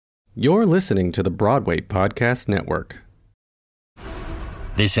You're listening to the Broadway Podcast Network.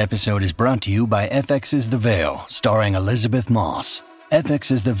 This episode is brought to you by FX's The Veil, starring Elizabeth Moss.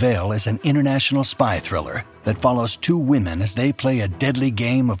 FX's The Veil is an international spy thriller that follows two women as they play a deadly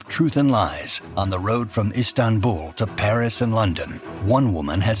game of truth and lies on the road from Istanbul to Paris and London. One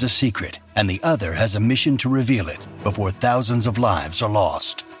woman has a secret, and the other has a mission to reveal it before thousands of lives are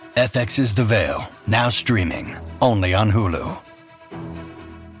lost. FX's The Veil, now streaming, only on Hulu.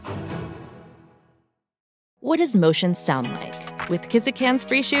 What does motion sound like? With Kizikans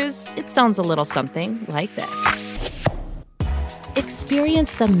free shoes, it sounds a little something like this.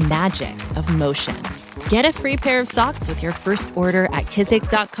 Experience the magic of motion. Get a free pair of socks with your first order at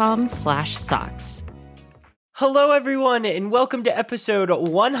kizik.com/socks. Hello, everyone, and welcome to episode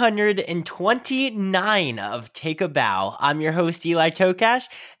 129 of Take a Bow. I'm your host, Eli Tokash,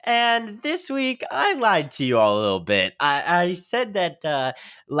 and this week I lied to you all a little bit. I said that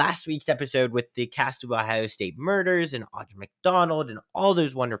last week's episode with the cast of Ohio State Murders and Audra McDonald and all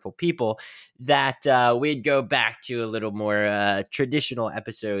those wonderful people that we'd go back to a little more traditional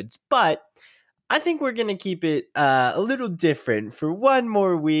episodes, but I think we're going to keep it a little different for one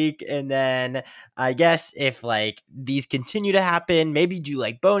more week. And then I guess if these continue to happen, maybe do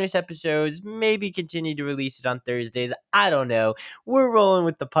bonus episodes, maybe continue to release it on Thursdays. I don't know. We're rolling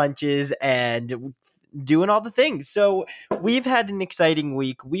with the punches and doing all the things. So we've had an exciting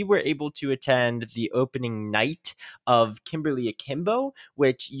week. We were able to attend the opening night of Kimberly Akimbo,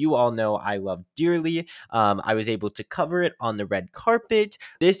 which you all know I love dearly. I was able to cover it on the red carpet.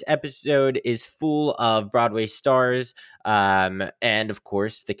 This episode is full of Broadway stars, and of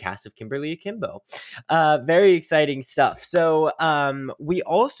course the cast of Kimberly Akimbo. Very exciting stuff. So we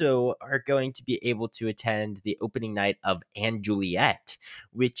also are going to be able to attend the opening night of & Juliet,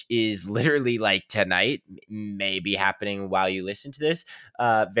 which is literally tonight, maybe happening while you listen to this.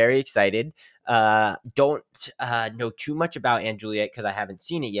 Very excited. Don't know too much about & Juliet because I haven't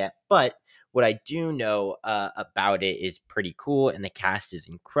seen it yet, but what I do know about it is pretty cool, and the cast is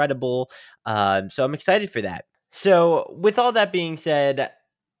incredible. So I'm excited for that. So with all that being said,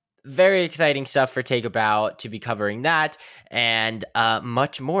 very exciting stuff for Take a Bow to be covering that and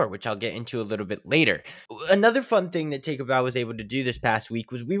much more, which I'll get into a little bit later. Another fun thing that Take a Bow was able to do this past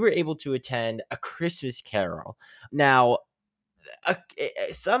week was we were able to attend A Christmas Carol. Now,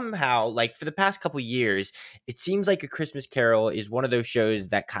 somehow, for the past couple years, it seems like A Christmas Carol is one of those shows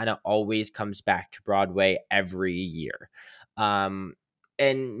that kind of always comes back to Broadway every year.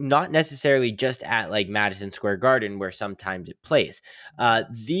 And not necessarily just at Madison Square Garden, where sometimes it plays.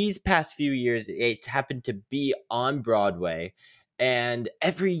 These past few years, it's happened to be on Broadway, and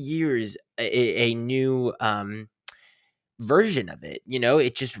every year is a new version of it.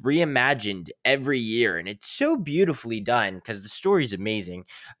 It just reimagined every year, and it's so beautifully done because the story's amazing.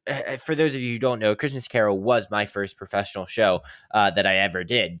 For those of you who don't know, Christmas Carol was my first professional show that I ever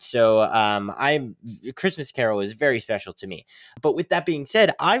did, so Christmas Carol is very special to me. But with that being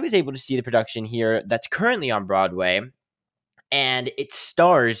said, I was able to see the production here that's currently on Broadway, and it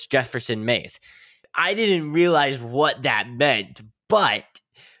stars Jefferson Mays. I didn't realize what that meant, but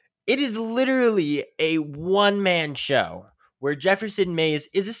it is literally a one-man show where Jefferson Mays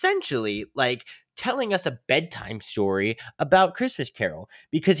is essentially telling us a bedtime story about Christmas Carol,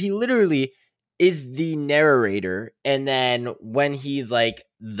 because he literally is the narrator, and then when he's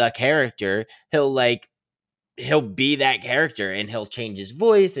the character, he'll be that character, and he'll change his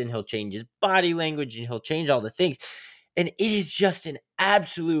voice, and he'll change his body language, and he'll change all the things. And it is just an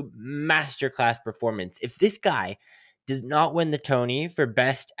absolute masterclass performance. If this guy does not win the Tony for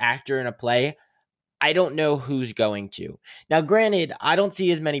Best Actor in a Play, I don't know who's going to. Now, granted, I don't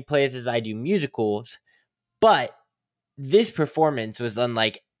see as many plays as I do musicals, but this performance was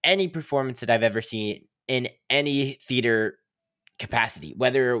unlike any performance that I've ever seen in any theater capacity,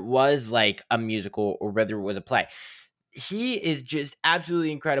 whether it was a musical or whether it was a play. He is just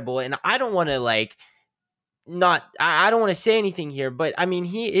absolutely incredible, and I don't want to I don't want to say anything here, but I mean,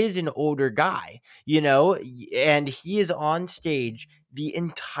 he is an older guy, and he is on stage the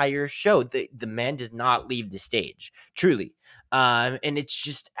entire show. The man does not leave the stage, truly. And it's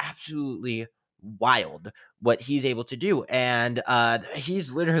just absolutely wild what he's able to do. And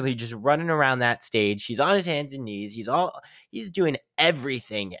he's literally just running around that stage. He's on his hands and knees. He's doing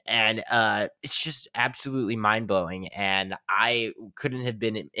everything. And it's just absolutely mind-blowing. And I couldn't have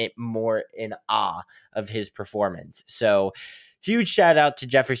been more in awe of his performance. So huge shout out to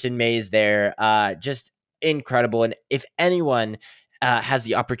Jefferson Mays there. Just incredible. And if anyone has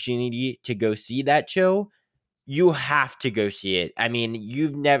the opportunity to go see that show, you have to go see it. I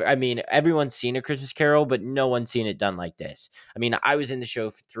mean, everyone's seen A Christmas Carol, but no one's seen it done like this. I mean, I was in the show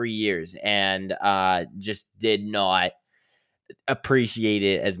for 3 years and just did not appreciate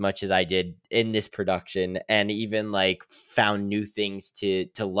it as much as I did in this production, and even like found new things to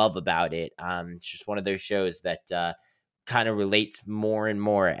love about it. It's just one of those shows that kind of relates more and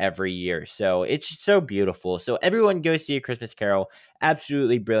more every year. So it's so beautiful. So everyone go see A Christmas Carol.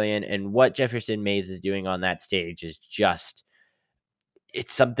 Absolutely brilliant. And what Jefferson Mays is doing on that stage is just,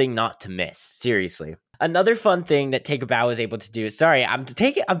 it's something not to miss. Seriously. Another fun thing that Take a Bow was able to do. Sorry, I'm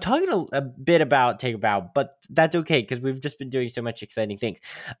talking a bit about Take a Bow, but that's okay because we've just been doing so much exciting things.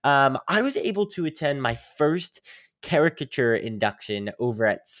 I was able to attend my first caricature induction over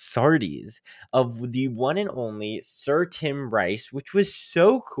at Sardi's of the one and only Sir Tim Rice, which was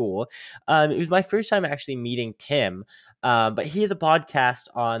so cool. It was my first time actually meeting Tim, but he has a podcast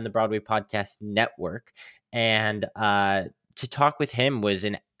on the Broadway Podcast Network, and to talk with him was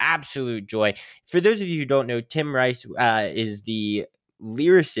an absolute joy. For those of you who don't know, Tim Rice is the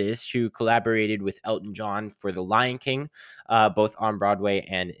lyricist who collaborated with Elton John for The Lion King, both on Broadway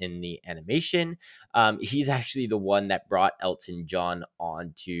and in the animation. He's actually the one that brought Elton John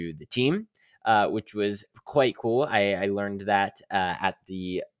onto the team, which was quite cool. I learned that at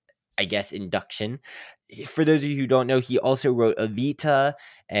the, I guess, induction. For those of you who don't know, he also wrote Evita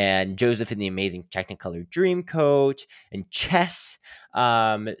and Joseph and the Amazing Technicolor Dreamcoat and Chess.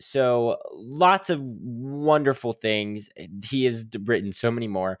 So lots of wonderful things. He has written so many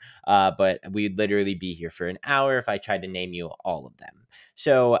more, but we'd literally be here for an hour if I tried to name you all of them.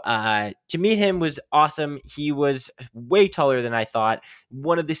 So to meet him was awesome. He was way taller than I thought.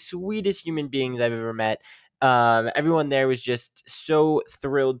 One of the sweetest human beings I've ever met. Everyone there was just so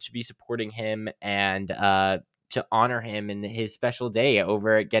thrilled to be supporting him and to honor him in his special day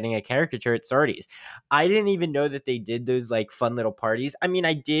over getting a caricature at Sardi's. I didn't even know that they did those like fun little parties. I mean,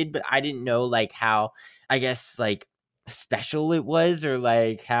 I did, but I didn't know like how, I guess, like special it was, or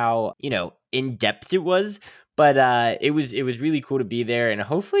like how, in depth it was. But it was really cool to be there, and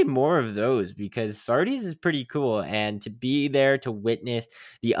hopefully more of those, because Sardi's is pretty cool, and to be there to witness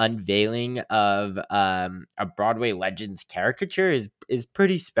the unveiling of a Broadway Legends caricature is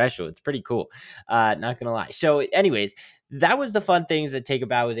pretty special. It's pretty cool. Not gonna lie. So, anyways, that was the fun things that Take a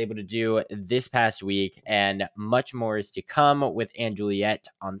Bow was able to do this past week, and much more is to come with & Juliet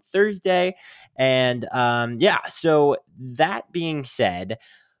on Thursday. And so that being said,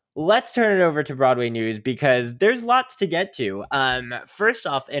 let's turn it over to Broadway news because there's lots to get to. First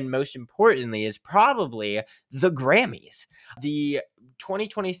off, and most importantly, is probably the Grammys. The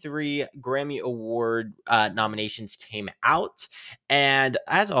 2023 Grammy Award nominations came out, and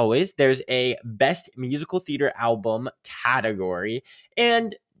as always, there's a Best Musical Theater Album category.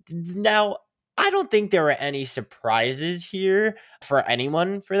 And now, I don't think there were any surprises here for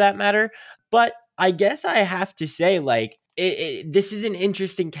anyone, for that matter, but I guess I have to say, like, this is an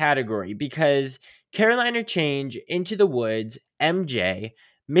interesting category because Carolina Change, Into the Woods, MJ,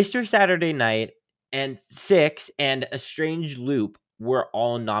 Mr. Saturday Night, and Six, and A Strange Loop were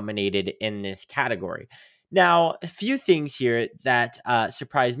all nominated in this category. Now, a few things here that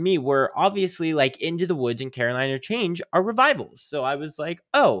surprised me were obviously like Into the Woods and Carolina Change are revivals. So I was like,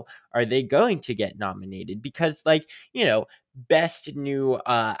 oh, are they going to get nominated? Because best new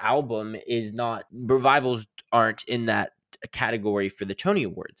album is not, revivals aren't in that category for the Tony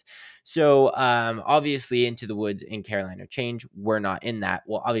Awards. So obviously Into the Woods and Carolina Change were not in that.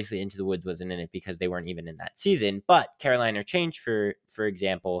 Well, obviously Into the Woods wasn't in it because they weren't even in that season, but Carolina Change, for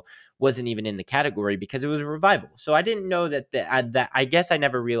example, wasn't even in the category because it was a revival. So I didn't know that I guess I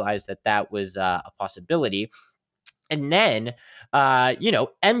never realized that was a possibility. And then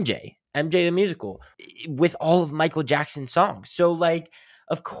MJ the musical with all of Michael Jackson's songs. So like,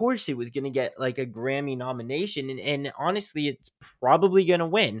 of course it was going to get like a Grammy nomination, and honestly, it's probably going to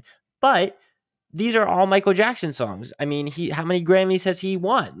win. But these are all Michael Jackson songs. I mean, how many Grammys has he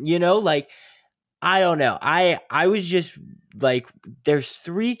won? Like, I don't know. I was just like, there's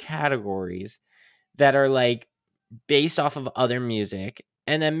 3 categories that are like based off of other music,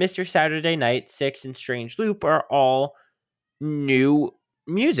 and then Mr. Saturday Night, Six, and Strange Loop are all new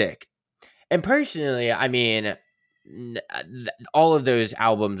music. And personally, I mean, all of those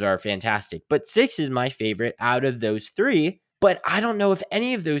albums are fantastic, but Six is my favorite out of those 3. But I don't know if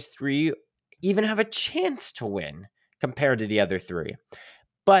any of those 3 even have a chance to win compared to the other 3.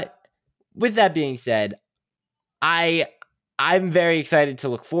 But with that being said, I'm very excited to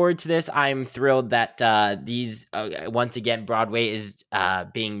look forward to this. I'm thrilled that these once again Broadway is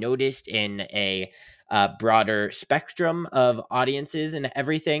being noticed in a broader spectrum of audiences and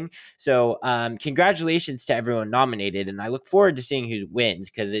everything. So congratulations to everyone nominated, and I look forward to seeing who wins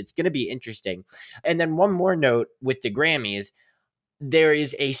because it's going to be interesting. And then one more note with the Grammys. There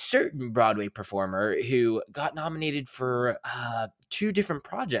is a certain Broadway performer who got nominated for two different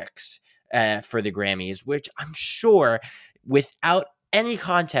projects for the Grammys, which I'm sure without any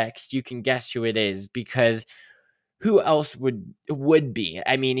context you can guess who it is, because who else would be?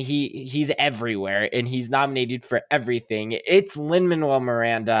 I mean, he's everywhere and he's nominated for everything. It's Lin-Manuel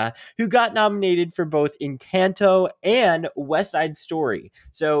Miranda, who got nominated for both Encanto and West Side Story.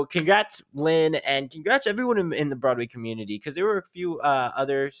 So congrats, Lin, and congrats everyone in the Broadway community, because there were a few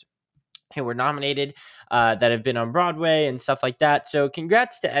others who were nominated that have been on Broadway and stuff like that. So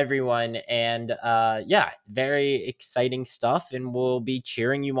congrats to everyone. And yeah, very exciting stuff, and we'll be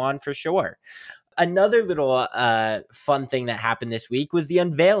cheering you on for sure. Another little fun thing that happened this week was the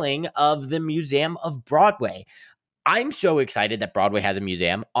unveiling of the Museum of Broadway. I'm so excited that Broadway has a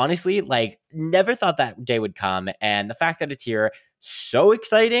museum. Honestly, like, never thought that day would come. And the fact that it's here, so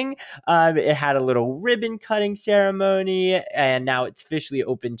exciting. It had a little ribbon cutting ceremony, and now it's officially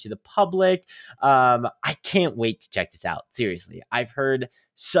open to the public. I can't wait to check this out. Seriously, I've heard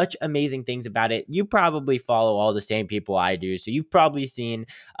such amazing things about it. You probably follow all the same people I do, so you've probably seen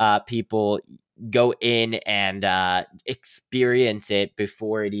people go in and experience it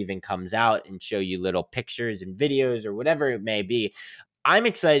before it even comes out and show you little pictures and videos or whatever it may be. I'm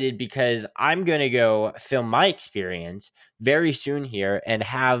excited because I'm going to go film my experience very soon here and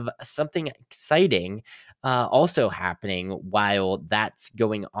have something exciting also happening while that's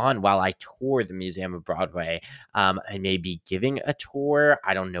going on, while I tour the Museum of Broadway. I may be giving a tour.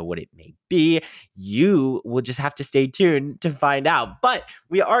 I don't know what it may be. You will just have to stay tuned to find out. But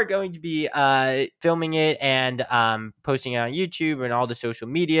we are going to be filming it and posting it on YouTube and all the social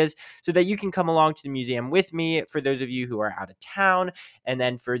medias so that you can come along to the museum with me, for those of you who are out of town. And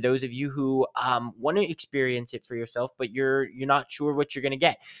then for those of you who want to experience it for yourself, but you're not sure what you're going to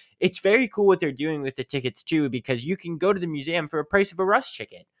get. It's very cool what they're doing with the tickets too, because you can go to the museum for a price of a rush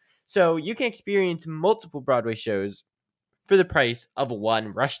ticket. So you can experience multiple Broadway shows for the price of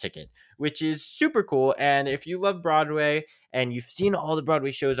one rush ticket, which is super cool. And if you love Broadway and you've seen all the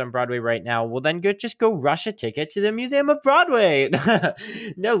Broadway shows on Broadway right now, well, then just go rush a ticket to the Museum of Broadway.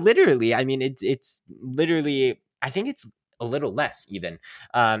 No, literally. I mean, it's literally, I think it's a little less even.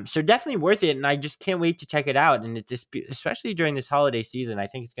 So definitely worth it. And I just can't wait to check it out. And it's just, especially during this holiday season, I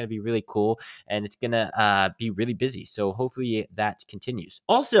think it's going to be really cool, and it's going to be really busy. So hopefully that continues.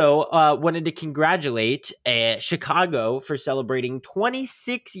 Also, wanted to congratulate Chicago for celebrating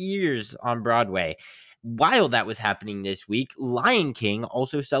 26 years on Broadway. While that was happening this week, Lion King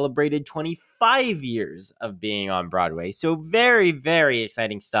also celebrated 25 years of being on Broadway. So very, very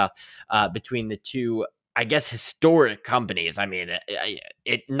exciting stuff between the two, I guess, historic companies. I mean,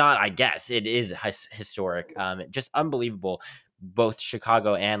 it is historic. Just unbelievable, both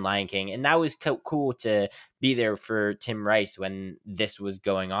Chicago and Lion King. And that was cool to be there for Tim Rice when this was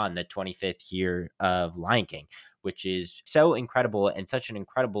going on, the 25th year of Lion King, which is so incredible and such an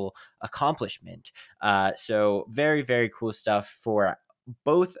incredible accomplishment. So very, very cool stuff for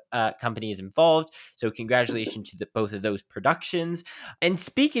both companies involved. So congratulations to both of those productions. And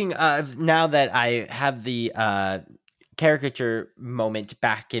speaking of, now that I have the caricature moment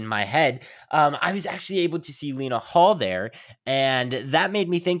back in my head, I was actually able to see Lena Hall there, and that made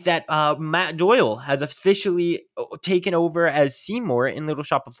me think that Matt Doyle has officially taken over as Seymour in Little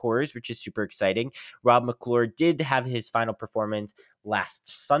Shop of Horrors, which is super exciting. Rob McClure did have his final performance last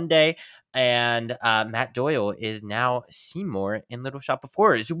Sunday, and Matt Doyle is now Seymour in Little Shop of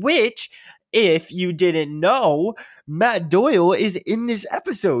Horrors, which, if you didn't know, Matt Doyle is in this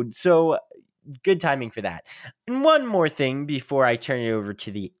episode. So good timing for that. And one more thing before I turn it over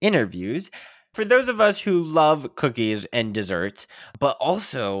to the interviews. For those of us who love cookies and desserts, but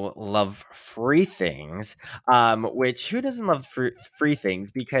also love free things, which who doesn't love free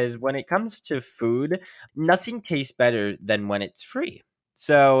things? Because when it comes to food, nothing tastes better than when it's free.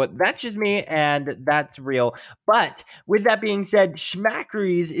 So that's just me, and that's real. But with that being said,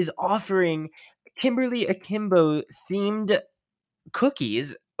 Schmackery's is offering Kimberly Akimbo themed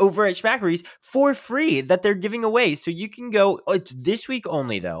cookies over at Schmackery's for free that they're giving away. So you can go, it's this week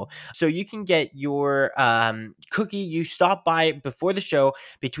only though. So you can get your cookie. You stop by before the show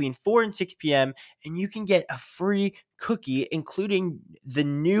between 4 and 6 p.m. and you can get a free cookie, including the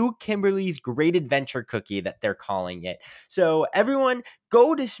new Kimberly's Great Adventure cookie that they're calling it. So everyone,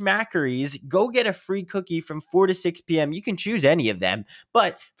 go to Smackery's, go get a free cookie from 4 to 6 p.m. You can choose any of them,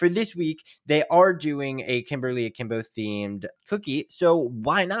 but for this week, they are doing a Kimberly Akimbo themed cookie. So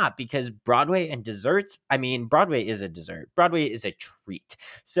why not? Because Broadway and desserts, I mean, Broadway is a dessert. Broadway is a treat.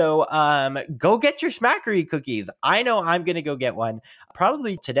 So go get your Smackery cookies. I know I'm going to go get one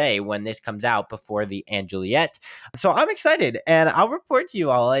probably today when this comes out before the Anne Juliet. So I'm excited, and I'll report to you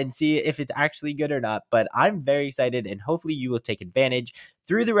all and see if it's actually good or not. But I'm very excited, and hopefully you will take advantage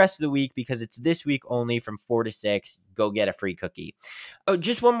through the rest of the week because it's this week only from 4 to 6. Go get a free cookie. Oh,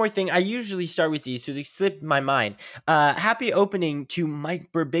 just one more thing. I usually start with these, so they slipped my mind. Happy opening to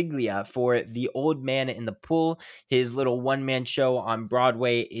Mike Birbiglia for The Old Man in the Pool. His little one-man show on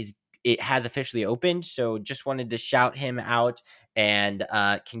Broadway has officially opened, so just wanted to shout him out and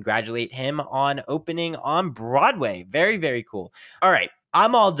congratulate him on opening on Broadway. Very, very cool. All right,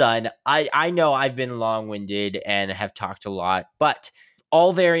 I'm all done. I know I've been long-winded and have talked a lot, but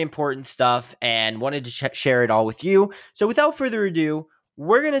all very important stuff and wanted to share it all with you. So without further ado,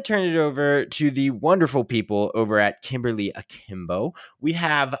 we're going to turn it over to the wonderful people over at Kimberly Akimbo. We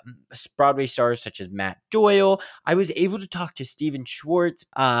have Broadway stars such as Matt Doyle. I was able to talk to Stephen Schwartz.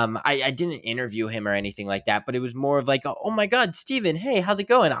 I didn't interview him or anything like that, but it was more of like, oh my God, Stephen, hey, how's it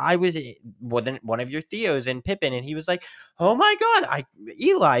going? I was one of your Theos in Pippin, and he was like, oh my God,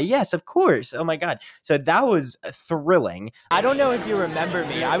 Eli, yes, of course. Oh my God. So that was thrilling. I don't know if you remember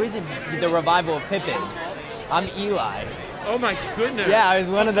me. I was in the revival of Pippin. I'm Eli. Oh my goodness. Yeah, I was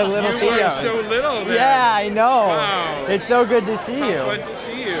one of the little Theos. You were so little, man. Yeah, I know. Wow. It's so good to see you. Fun to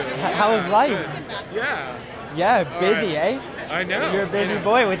see you. How was life? Yeah. Yeah, busy, eh? I know. You're a busy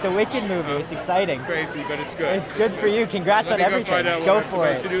boy with the Wicked movie. It's exciting. Crazy, but it's good. It's good for you. Congrats on everything. Go for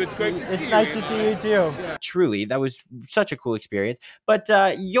it. It's great to see you. It's nice to see you too. Yeah. Truly, that was such a cool experience. But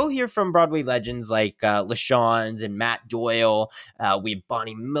you'll hear from Broadway legends like LaShawns and Matt Doyle. We have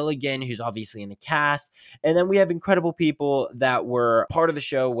Bonnie Milligan, who's obviously in the cast. And then we have incredible people that were part of the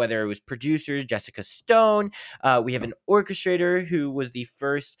show, whether it was producers, Jessica Stone. We have an orchestrator who was the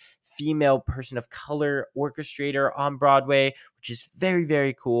first female person of color orchestrator on Broadway, which is very,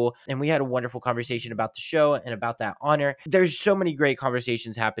 very cool. And we had a wonderful conversation about the show and about that honor. There's so many great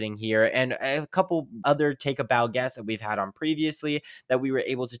conversations happening here, and a couple other Take a Bow guests that we've had on previously that we were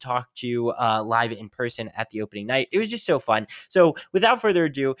able to talk to live in person at the opening night. It was just so fun. So without further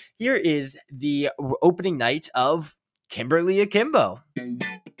ado, here is the opening night of Kimberly Akimbo.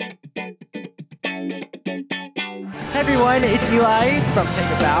 Hey everyone, it's Eli from Take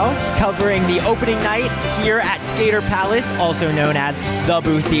a Bow, covering the opening night here at Skater Palace, also known as the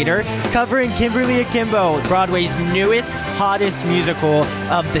Booth Theater, covering Kimberly Akimbo, Broadway's newest, hottest musical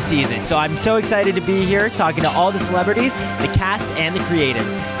of the season. So I'm so excited to be here talking to all the celebrities, the cast, and the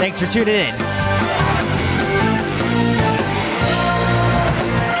creatives. Thanks for tuning in.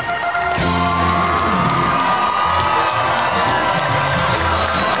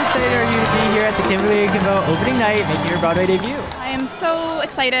 The Kimberly Akimbo opening night, making your Broadway debut. I am so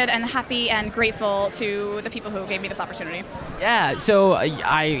excited and happy and grateful to the people who gave me this opportunity. Yeah, so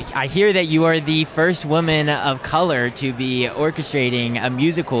I hear that you are the first woman of color to be orchestrating a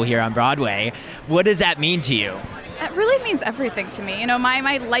musical here on Broadway. What does that mean to you? It really means everything to me. You know,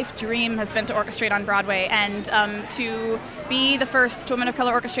 my life dream has been to orchestrate on Broadway, and to be the first woman of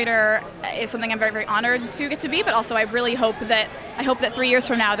color orchestrator is something I'm very, very honored to get to be, but also I really hope that 3 years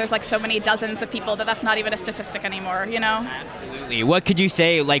from now there's like so many dozens of people that's not even a statistic anymore, you know? Absolutely. What could you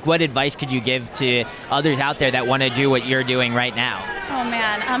say, like what advice could you give to others out there that want to do what you're doing right now? Oh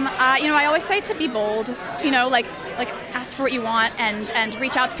man, I always say to be bold, to, like ask for what you want and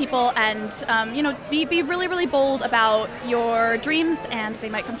reach out to people and, be really, really bold about your dreams and they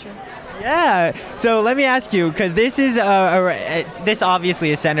might come true. Yeah. So let me ask you, because this is this obviously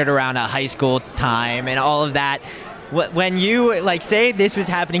is centered around a high school time and all of that. When you say this was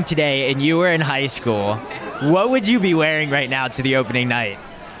happening today and you were in high school, what would you be wearing right now to the opening night?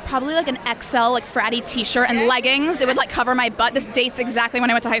 Probably an XL fratty t-shirt and leggings. It would cover my butt. This dates exactly when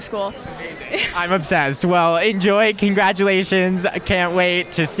I went to high school. I'm obsessed. Well, enjoy. Congratulations. I can't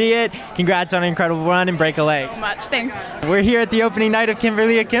wait to see it. Congrats on an incredible run and break a leg. So much. Thanks. We're here at the opening night of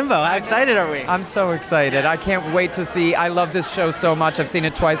Kimberly Akimbo. How excited are we? I'm so excited. I can't wait to see. I love this show so much. I've seen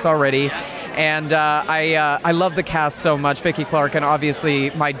it twice already. And I love the cast so much. Vicki Clark and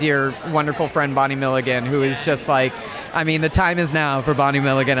obviously my dear, wonderful friend Bonnie Milligan, who is just the time is now for Bonnie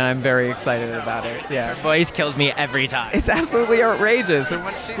Milligan, and I'm very excited about it. Yeah. Her voice kills me every time. It's absolutely outrageous. And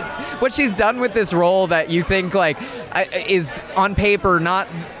what she's done with this role that you think like is on paper not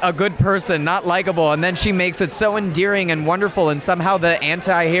a good person, not likable, and then she makes it so endearing and wonderful, and somehow the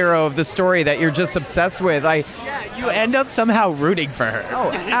anti-hero of the story that you're just obsessed with. You end up somehow rooting for her.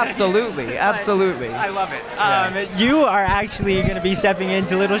 Oh, absolutely, absolutely. I love it. You are actually going to be stepping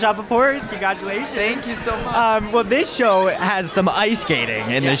into Little Shop of Horrors. Congratulations. Thank you so much. Well, this show has some ice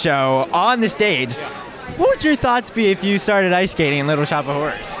skating in the show on the stage. What would your thoughts be if you started ice skating in Little Shop of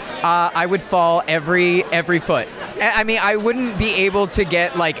Horrors? I would fall every foot. I mean, I wouldn't be able to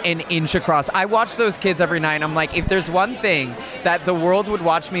get like an inch across. I watch those kids every night, and I'm like, if there's one thing that the world would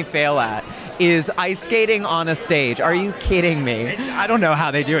watch me fail at, is ice skating on a stage. Are you kidding me? I don't know how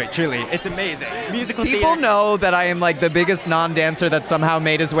they do it, truly. It's amazing. Musical People theater. know that I am like the biggest non-dancer that somehow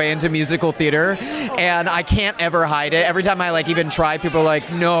made his way into musical theater, and I can't ever hide it. Every time I like even try, people are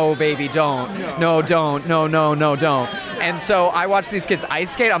like, no, baby, don't. No, don't. No, don't. And so I watch these kids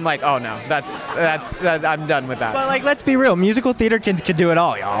ice skate. I'm like, oh no, that's I'm done with that. But like, let's be real. Musical theater kids can do it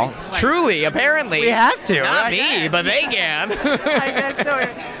all, y'all. Truly, apparently. We have to. Not I me, guess. but they can. I guess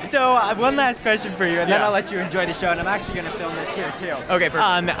so. So one last question for you, and then Yeah. I'll let you enjoy the show. And I'm actually going to film this here too. Okay,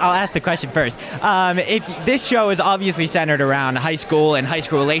 perfect. I'll ask the question first. If this show is obviously centered around high school and high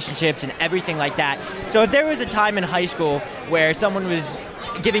school relationships and everything like that, so if there was a time in high school where someone was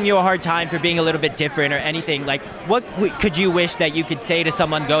giving you a hard time for being a little bit different or anything, like what could you wish that you could say to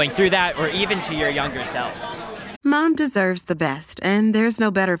someone going through that, or even to your younger self? Mom deserves the best, and there's no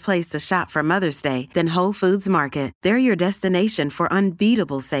better place to shop for Mother's Day than Whole Foods Market. They're your destination for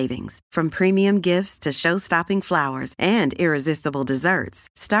unbeatable savings, from premium gifts to show-stopping flowers and irresistible desserts.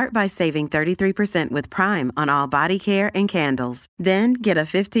 Start by saving 33% with Prime on all body care and candles. Then get a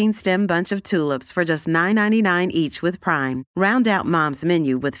 15-stem bunch of tulips for just $9.99 each with Prime. Round out Mom's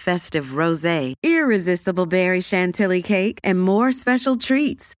menu with festive rosé, irresistible berry chantilly cake, and more special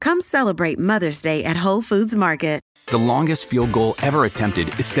treats. Come celebrate Mother's Day at Whole Foods Market. The longest field goal ever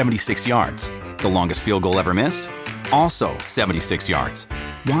attempted is 76 yards. The longest field goal ever missed? Also 76 yards.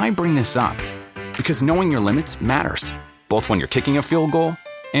 Why bring this up? Because knowing your limits matters, both when you're kicking a field goal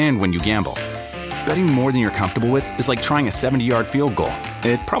and when you gamble. Betting more than you're comfortable with is like trying a 70-yard field goal.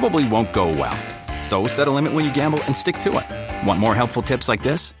 It probably won't go well. So set a limit when you gamble and stick to it. Want more helpful tips like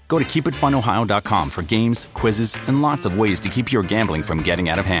this? Go to keepitfunohio.com for games, quizzes, and lots of ways to keep your gambling from getting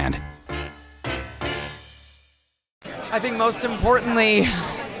out of hand. I think most importantly,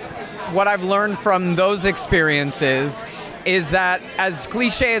 what I've learned from those experiences is that, as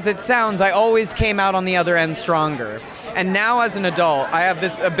cliche as it sounds, I always came out on the other end stronger. And now as an adult, I have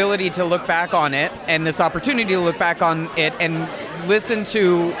this ability to look back on it and this opportunity to look back on it and listen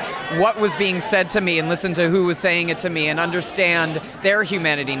to what was being said to me and listen to who was saying it to me and understand their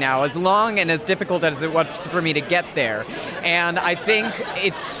humanity now, as long and as difficult as it was for me to get there. And I think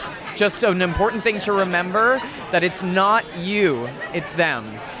it's just an important thing to remember that it's not you, it's them.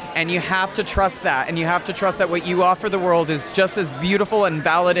 And you have to trust that, and you have to trust that what you offer the world is just as beautiful and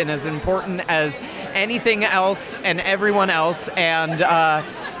valid and as important as anything else and everyone else, and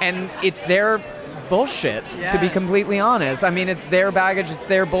it's their bullshit, to be completely honest. I mean, it's their baggage, it's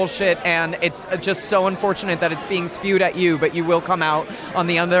their bullshit, and it's just so unfortunate that it's being spewed at you, but you will come out on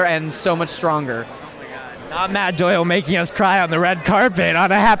the other end so much stronger. Not Matt Doyle making us cry on the red carpet on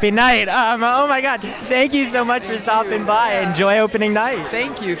a happy night. Oh my God. Thank you so much for stopping by. Enjoy opening night.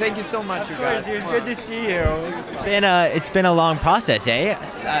 Thank you so much, you guys. It was good to see you. It's been a long process, eh? It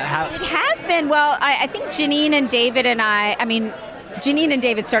has been. Well, I think Janine and David Janine and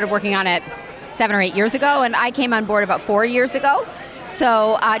David started working on it 7 or 8 years ago, and I came on board about 4 years ago.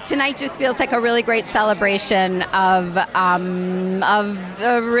 So tonight just feels like a really great celebration of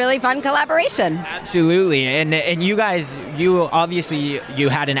a really fun collaboration. Absolutely, and you guys, you obviously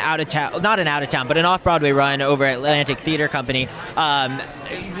had an not an out of town, but an off-Broadway run over at Atlantic Theater Company.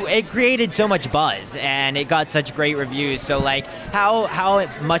 It created so much buzz, and it got such great reviews. So, like, how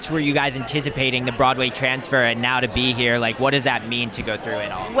much were you guys anticipating the Broadway transfer, and now to be here? Like, what does that mean to go through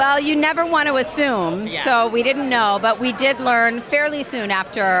it all? Well, you never want to assume, so we didn't know, but we did learn fairly soon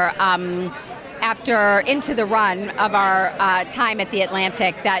after into the run of our time at the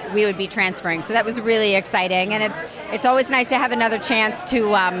Atlantic that we would be transferring. So that was really exciting, and it's always nice to have another chance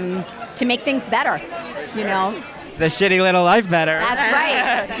to make things better, you know. The shitty little life better. That's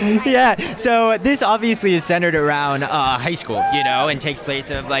right. Yeah. So this obviously is centered around high school, you know, and takes place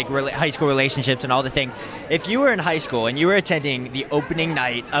of like high school relationships and all the things. If you were in high school and you were attending the opening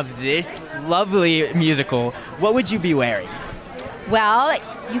night of this lovely musical, what would you be wearing? Well,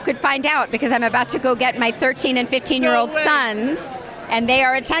 you could find out because I'm about to go get my 13 and 15-year-old sons and they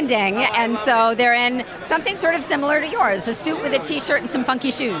are attending, and so they're in something sort of similar to yours, a suit with a t-shirt and some funky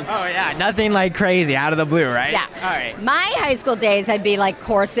shoes. Oh yeah, nothing like crazy, out of the blue, right? Yeah. All right. My high school days had be like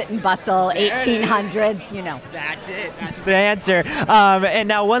corset and bustle, 1800s, you know. That's it. That's the answer. And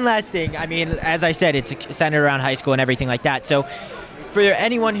now one last thing. I mean, as I said, it's centered around high school and everything like that. So for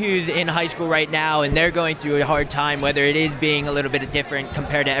anyone who's in high school right now and they're going through a hard time, whether it is being a little bit different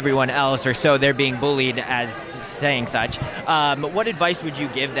compared to everyone else, or so they're being bullied as saying such, what advice would you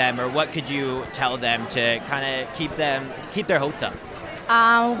give them, or what could you tell them to kind of keep their hopes up?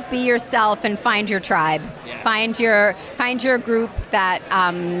 Be yourself and find your tribe. Yeah. Find your group that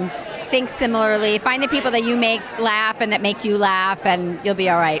thinks similarly. Find the people that you make laugh and that make you laugh, and you'll be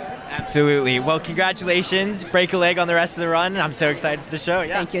all right. Absolutely. Well, congratulations. Break a leg on the rest of the run. I'm so excited for the show.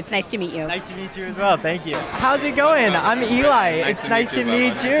 Yeah. Thank you. It's nice to meet you. Nice to meet you as well. Thank you. How's it going? I'm Eli. It's nice to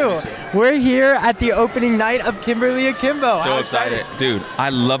meet you. We're here at the opening night of Kimberly Akimbo. So excited. Dude, I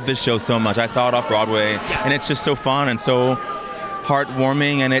love this show so much. I saw it off Broadway, and it's just so fun and so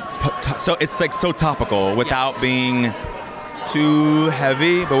heartwarming, and it's like so topical without being too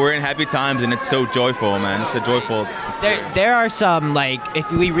heavy, but we're in heavy times and it's so joyful, man. It's a joyful experience. There are some, like,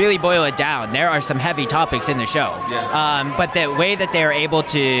 if we really boil it down, there are some heavy topics in the show. Yeah. But the way that they're able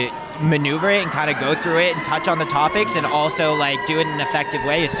to maneuver it and kind of go through it and touch on the topics and also like do it in an effective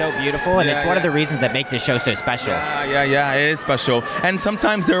way is so beautiful, and it's one of the reasons that make this show so special. Yeah, it is special. And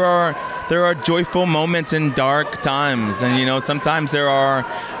sometimes there are joyful moments in dark times, and sometimes there are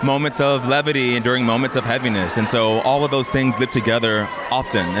moments of levity and during moments of heaviness, and so all of those things live together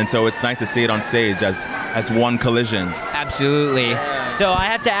often, and so it's nice to see it on stage as one collision. Absolutely. So I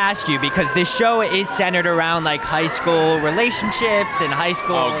have to ask you, because this show is centered around like high school relationships and high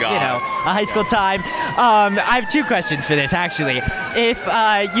school, a high school time. I have two questions for this, actually. If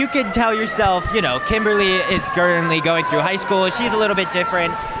you could tell yourself, Kimberly is currently going through high school, she's a little bit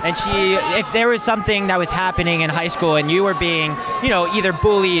different, and if there was something that was happening in high school and you were being, either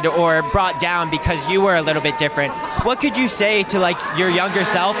bullied or brought down because you were a little bit different, what could you say to like your younger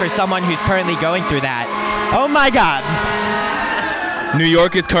self or someone who's currently going through that? Oh my God. New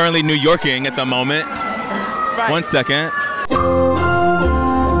York is currently New Yorking at the moment. Right. 1 second.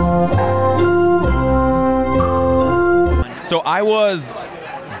 So I was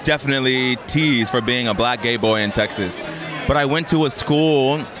definitely teased for being a black gay boy in Texas. But I went to a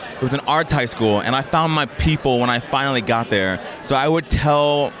school, it was an arts high school, and I found my people when I finally got there. So I would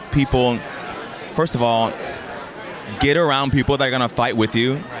tell people, first of all, get around people that are gonna fight with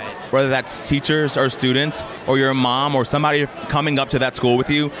you. Whether that's teachers or students or your mom or somebody coming up to that school with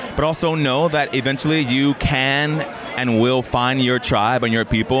you, but also know that eventually you can and will find your tribe and your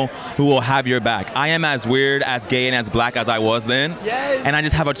people who will have your back. I am as weird, as gay, and as black as I was then, and I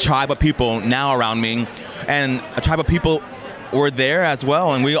just have a tribe of people now around me, and a tribe of people were there as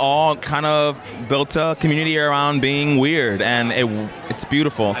well, and we all kind of built a community around being weird, and it's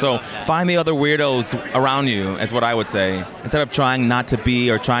beautiful. So find the other weirdos around you, is what I would say. Instead of trying not to be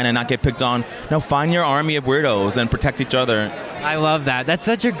or trying to not get picked on, no, find your army of weirdos and protect each other. I love that. That's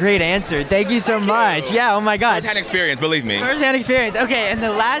such a great answer. Thank you so much. Yeah, oh my God. First-hand experience, believe me. First-hand experience. Okay, and the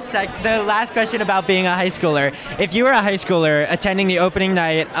last question about being a high schooler. If you were a high schooler attending the opening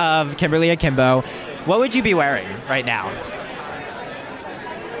night of Kimberly Akimbo, what would you be wearing right now?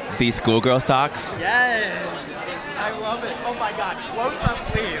 These schoolgirl socks. Yes, I love it. Oh my God, close up,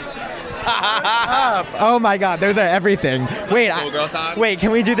 please. Up. Oh my God, those are everything. Wait, schoolgirl socks. Wait,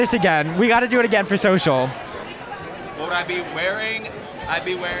 can we do this again? We got to do it again for social. What would I be wearing? I'd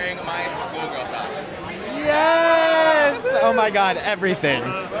be wearing my schoolgirl socks. Yes. Oh my God, everything.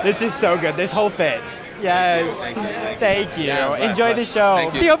 This is so good. This whole fit. Yes. Thank you. Yeah, enjoy the show.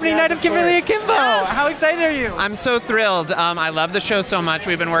 The opening night of Kimberly Akimbo. Yes. How excited are you? I'm so thrilled. I love the show so much.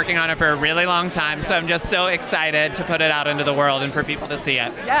 We've been working on it for a really long time, so I'm just so excited to put it out into the world and for people to see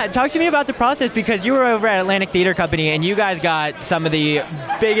it. Yeah, talk to me about the process, because you were over at Atlantic Theater Company and you guys got some of the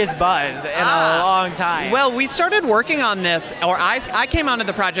biggest buzz in a long time. Well, we started working on this, or I came onto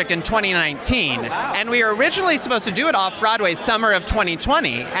the project in 2019, and we were originally supposed to do it off-Broadway summer of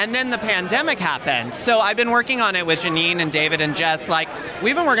 2020, and then the pandemic happened. So I've been working on it with Janine and David and Jess.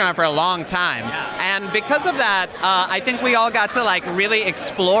 We've been working on it for a long time. And because of that, I think we all got to really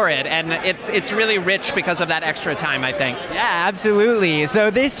explore it, and it's really rich because of that extra time, I think. Yeah, absolutely. So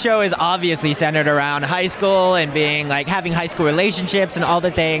this show is obviously centered around high school and being having high school relationships and all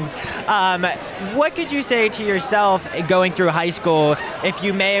the things. What could you say to yourself going through high school if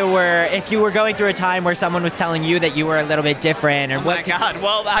you were going through a time where someone was telling you that you were a little bit different? Or oh my God.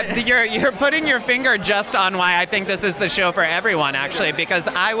 Well, you're putting your finger just on why I think this is the show for everyone, actually, because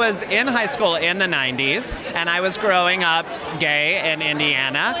I was in high school in the 90s, and I was growing up gay in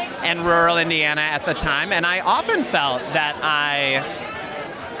Indiana, and rural Indiana at the time, and I often felt that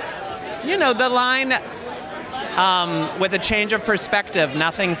the line, with a change of perspective,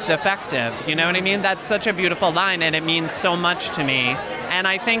 nothing's defective. You know what I mean? That's such a beautiful line, and it means so much to me. And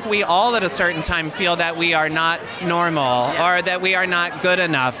I think we all at a certain time feel that we are not normal or that we are not good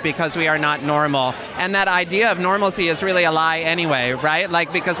enough because we are not normal. And that idea of normalcy is really a lie anyway, right?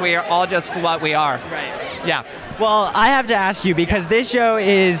 Like, because we are all just what we are. Right. Yeah. Well, I have to ask you because this show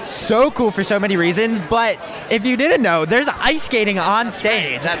is so cool for so many reasons, but if you didn't know, there's ice skating on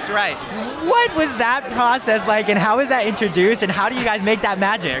stage. That's right. What was that process like, and how was that introduced, and how do you guys make that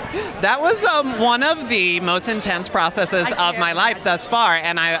magic? That was one of the most intense processes of my life thus far,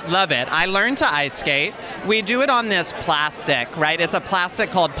 and I love it. I learned to ice skate. We do it on this plastic, right? It's a plastic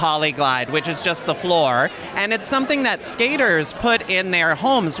called Polyglide, which is just the floor, and it's something that skaters put in their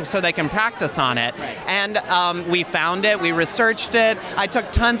homes so they can practice on it. And we found it, we researched it. I took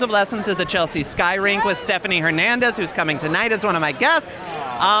tons of lessons at the Chelsea Sky Rink with Stephanie Hernandez, who's coming tonight as one of my guests.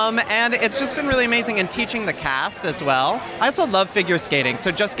 And it's just been really amazing, and teaching the cast as well. I also love figure skating,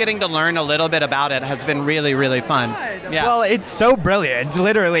 so just getting to learn a little bit about it has been really, really fun. Yeah. Well, it's so brilliant,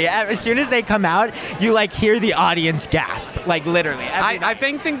 literally. As soon as they come out, you hear the audience gasp, literally. I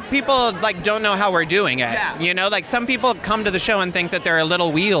think people don't know how we're doing it. Yeah. Some people come to the show and think that there are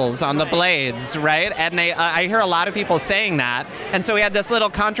little wheels on the blades, right? And I hear a lot of people saying that. And so we had this little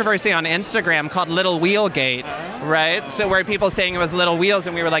controversy on Instagram called Little Wheelgate, right? So where people saying it was little wheels,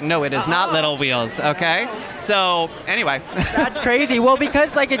 and we were like, no, it is not little wheels, okay? So anyway. That's crazy. Well,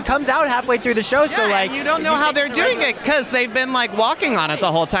 because it comes out halfway through the show, so and you don't know how they're doing it because they've been walking on it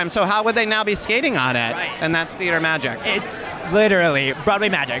the whole time. So how would they now be skating on it? Right. And that's theater magic. It's literally Broadway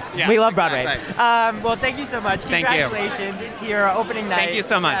magic. Yeah, we love Broadway. exactly. Well, thank you so much. Thank Congratulations. you. It's here, opening night. Thank you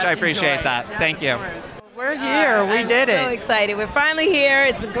so much. I appreciate enjoy. that. Thank you. We're here. We did it. I'm so excited. We're finally here.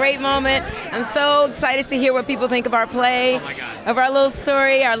 It's a great moment. I'm so excited to hear what people think of our play, of our little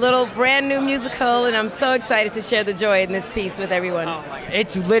story, our little brand new musical, and I'm so excited to share the joy in this piece with everyone.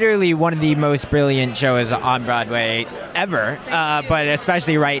 It's literally one of the most brilliant shows on Broadway ever, but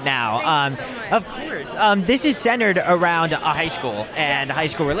especially right now. Of course, this is centered around a high school and high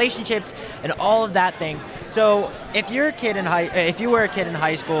school relationships and all of that thing. So, if you were a kid in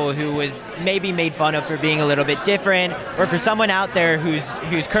high school who was maybe made fun of for being a little bit different, or for someone out there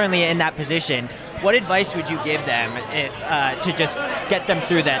who's currently in that position, what advice would you give them to just get them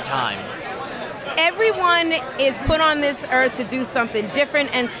through that time? Everyone is put on this earth to do something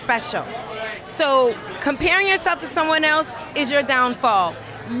different and special. So, comparing yourself to someone else is your downfall.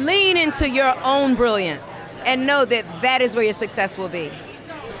 Lean into your own brilliance and know that that is where your success will be.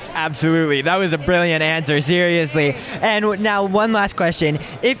 Absolutely. That was a brilliant answer, seriously. And now one last question.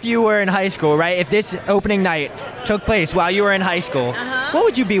 If you were in high school, right, if this opening night took place while you were in high school, what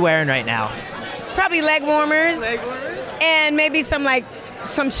would you be wearing right now? Probably leg warmers. And maybe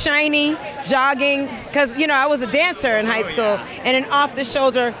some shiny jogging, because I was a dancer in high school, and an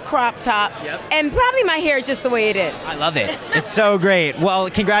off-the-shoulder crop top, and probably my hair just the way it is. I love it. It's so great. Well,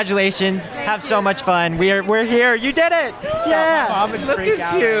 congratulations. Have so much fun. We're here. You did it. Yeah. Mom would Look freak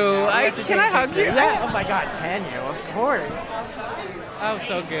at out you. right now. Can I hug you? Yeah. Oh my God. Can you? Of course. Oh,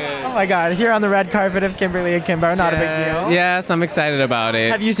 so good. Oh my God. Here on the red carpet of Kimberly and Kimbo. Not a big deal. Yes, I'm excited about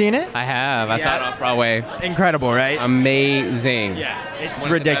it. Have you seen it? I have. I saw it off Broadway. Incredible, right? Amazing. Yeah. It's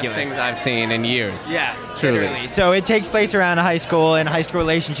One ridiculous. Of the best things I've seen in years. Yeah, truly. literally. So it takes place around high school and high school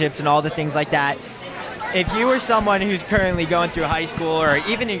relationships and all the things like that. If you were someone who's currently going through high school, or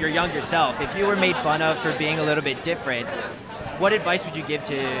even in your younger self, if you were made fun of for being a little bit different, what advice would you give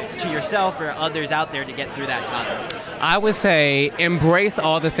to yourself or others out there to get through that time? I would say embrace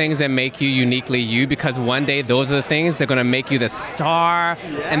all the things that make you uniquely you, because one day those are the things that are going to make you the star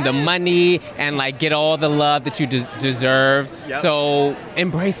and the money and get all the love that you deserve. Yep. So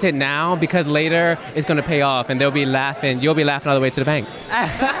embrace it now, because later it's going to pay off and you'll be laughing all the way to the bank.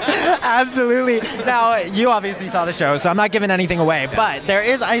 Absolutely. Now, you obviously saw the show, so I'm not giving anything away, but there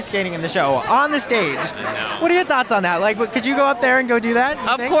is ice skating in the show on the stage. What are your thoughts on that? Could you go up there and go do that?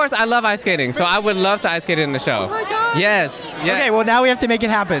 Of course, I love ice skating, so I would love to ice skate in the show. Oh my God. Yes. Okay, well now we have to make it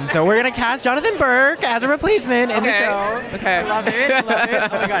happen. So we're gonna cast Jonathan Burke as a replacement in the show. Okay. Love it. Oh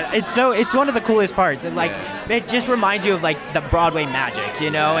my God. It's one of the coolest parts. And it just reminds you of the Broadway magic,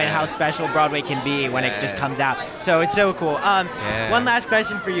 and how special Broadway can be when it just comes out. So it's so cool. One last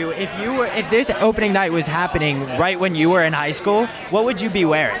question for you. If this opening night was happening right when you were in high school, what would you be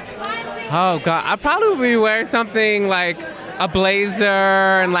wearing? Oh God, I'd probably be wearing something like a blazer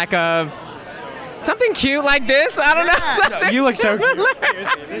and something cute like this. I don't know. No, you look so cute.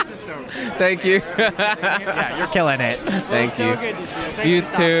 Seriously, this is so good. Thank you. Yeah, you're killing it. Thank you. So good to see You you. too.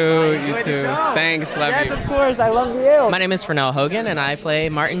 Enjoy You the too. show. Thanks. Love Yes, you. of course. I love you. My name is Fernell Hogan, and I play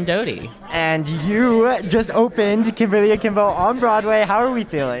Martin Doty. And you just opened Kimberly Akimbo on Broadway. How are we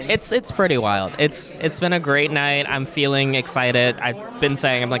feeling? It's pretty wild. It's been a great night. I'm feeling excited. I've been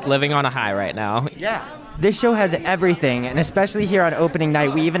saying I'm like living on a high right now. Yeah. This show has everything, and especially here on opening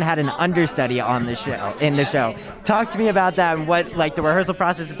night, we even had an understudy on the show. In the show, talk to me about that and what like the rehearsal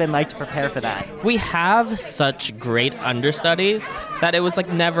process has been like to prepare for that. We have such great understudies that it was like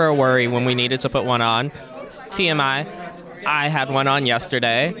never a worry when we needed to put one on. TMI, I had one on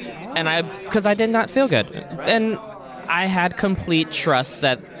yesterday, and because I did not feel good, and I had complete trust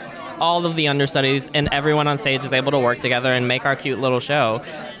that all of the understudies and everyone on stage is able to work together and make our cute little show.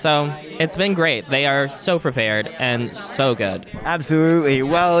 So it's been great. They are so prepared and so good. Absolutely.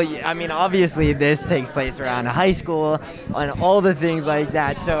 Well, I mean, obviously this takes place around high school and all the things like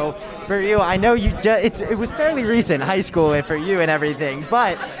that. So for you, I know you it was fairly recent, high school for you and everything,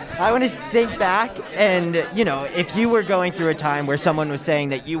 but I want to think back and, you know, if you were going through a time where someone was saying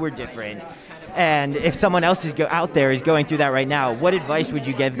that you were different, and if someone else is out there is going through that right now, what advice would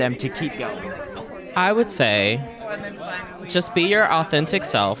you give them to keep going? I would say just be your authentic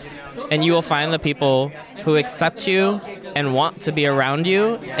self, and you will find the people who accept you and want to be around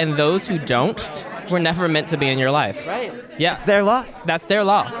you, and those who don't were never meant to be in your life. Right. Yeah. It's their loss. That's their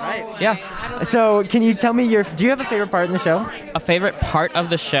loss. Right. Yeah. So can you tell me do you have a favorite part in the show? A favorite part of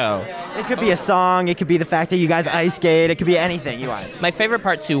the show? It could be a song, it could be the fact that you guys ice skate, it could be anything you want. My favorite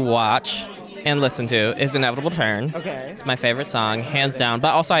part to watch and listen to is Inevitable Turn. Okay. It's my favorite song, hands down.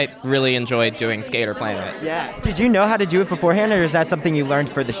 But also I really enjoyed doing skate or playing it. Yeah. Did you know how to do it beforehand, or is that something you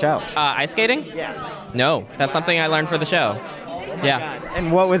learned for the show? Ice skating? Yeah. No, that's something I learned for the show. Yeah.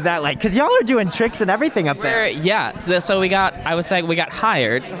 And what was that like? Because y'all are doing tricks and everything up there. Yeah. So we got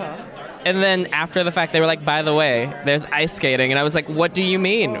hired. And then after the fact, they were like, by the way, there's ice skating. And I was like, what do you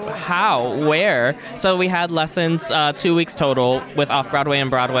mean? How? Where? So we had lessons, 2 weeks total with Off-Broadway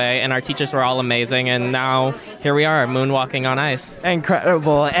and Broadway, and our teachers were all amazing. And now here we are, moonwalking on ice.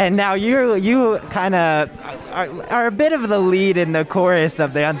 Incredible. And now you kind of are a bit of the lead in the chorus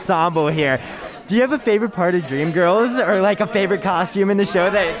of the ensemble here. Do you have a favorite part of Dreamgirls, or like a favorite costume in the show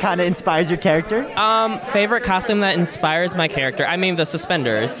that kind of inspires your character? Favorite costume that inspires my character? I mean, the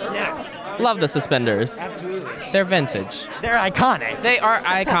suspenders. Yeah. Love the suspenders. Absolutely. They're vintage. They're iconic. They are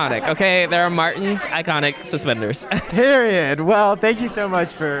iconic, okay? They're Martin's iconic suspenders. Period. Well, thank you so much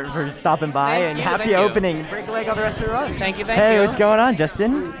for stopping by, and happy thank you. opening. Break a leg on the rest of the run. Thank you. Hey, what's going on,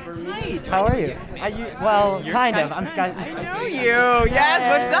 Justin? Great. How are you? Well, kind of. I'm Scott. I know you. Yes,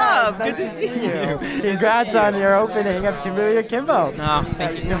 what's up? Good to see you. Congrats on your opening of Kimberly Akimbo. Oh,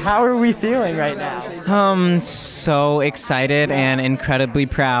 thank you. So how are we feeling right now? So excited and incredibly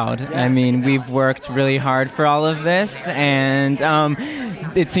proud. I mean, we've worked really hard for all of this, and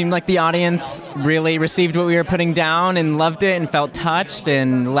it seemed like the audience really received what we were putting down and loved it and felt touched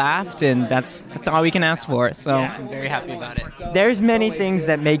and laughed, and that's all we can ask for. So I'm very happy about it. There's many things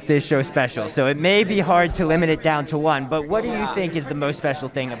that make this show special, so it may be hard to limit it down to one, but what do you think is the most special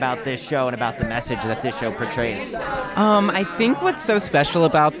thing about this show and about the message that this show portrays? I think what's so special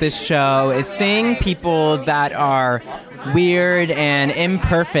about this show is seeing people that are weird and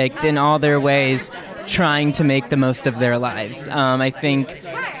imperfect in all their ways trying to make the most of their lives. I think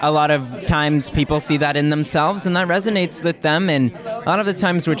a lot of times people see that in themselves, and that resonates with them, and a lot of the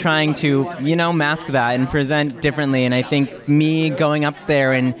times we're trying to, mask that and present differently, and I think me going up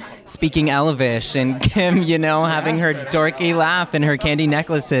there and speaking Elvish, and Kim, having her dorky laugh and her candy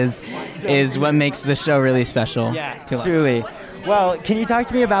necklaces is what makes the show really special. Yeah, truly. Well, can you talk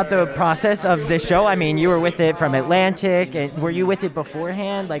to me about the process of the show? I mean, you were with it from Atlantic, and were you with it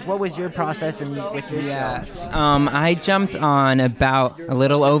beforehand? Like, what was your process with this show? I jumped on about a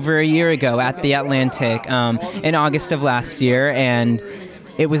little over a year ago at the Atlantic in August of last year, and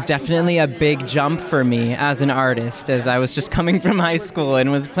it was definitely a big jump for me as an artist, as I was just coming from high school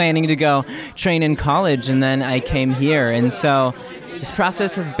and was planning to go train in college, and then I came here, and so this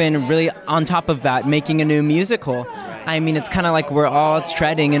process has been really on top of that, making a new musical. I mean, it's kind of like we're all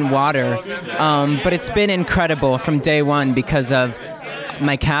treading in water, but it's been incredible from day one because of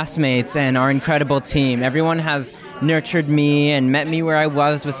my castmates and our incredible team. Everyone has nurtured me and met me where I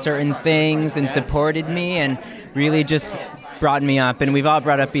was with certain things and supported me and really just brought me up, and we've all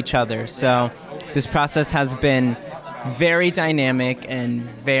brought up each other. So this process has been very dynamic and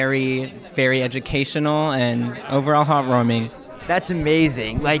very, very educational and overall heartwarming. That's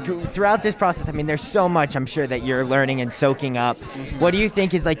amazing. Like, throughout this process, I mean, there's so much I'm sure that you're learning and soaking up. What do you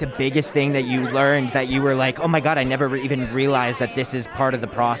think is like the biggest thing that you learned that you were like, oh my God, I never even realized that this is part of the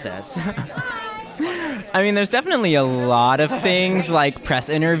process? I mean, there's definitely a lot of things like press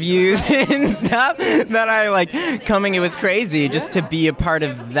interviews and stuff that I like coming. It was crazy just to be a part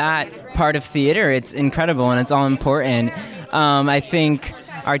of that part of theater. It's incredible and it's all important. I think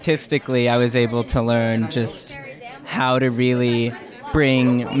artistically I was able to learn just how to really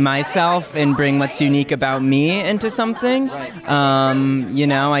bring myself and bring what's unique about me into something.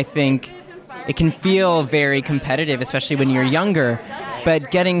 I think it can feel very competitive, especially when you're younger.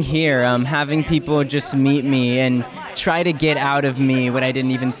 But getting here, having people just meet me and try to get out of me what I didn't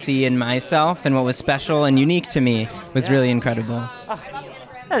even see in myself and what was special and unique to me was really incredible.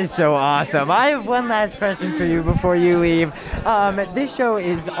 That is so awesome. I have one last question for you before you leave. This show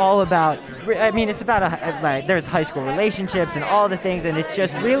is all about, it's about, there's high school relationships and all the things, and it's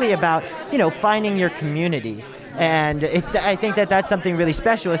just really about, finding your community. And I think that that's something really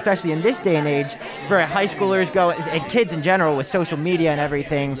special, especially in this day and age, for high schoolers and kids in general with social media and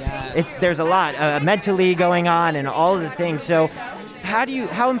everything. There's a lot mentally going on and all of the things. So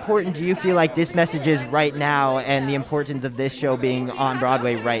how important do you feel like this message is right now, and the importance of this show being on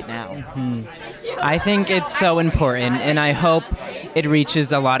Broadway right now? I think it's so important, and I hope it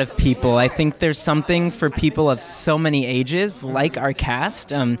reaches a lot of people. I think there's something for people of so many ages, like our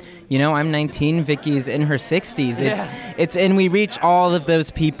cast. I'm 19, Vicky's in her 60s. And we reach all of those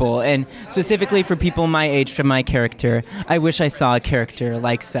people, and specifically for people my age, from my character, I wish I saw a character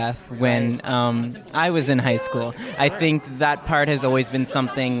like Seth when I was in high school. I think that part has always been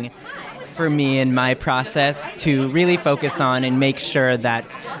something for me in my process to really focus on and make sure that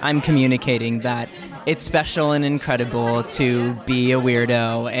I'm communicating that it's special and incredible to be a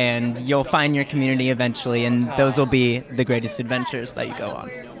weirdo, and you'll find your community eventually, and those will be the greatest adventures that you go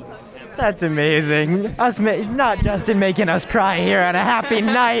on. That's amazing. Not Justin making us cry here on a happy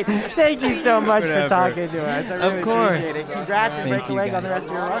night. Thank you so much for talking to us. I really of course. Appreciate it. Congrats and break a leg on the rest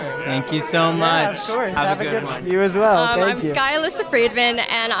of your run. Thank you so much. Yeah, of course. Have a good one. You as well. I'm Sky Alyssa Friedman,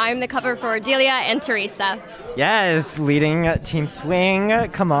 and I'm the cover for Delia and Teresa. Yes, leading Team Swing.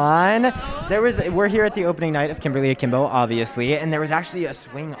 Come on. We're here at the opening night of Kimberly Akimbo, obviously, and there was actually a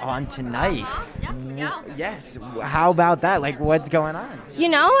swing on tonight. Yes. How about that? Like, what's going on?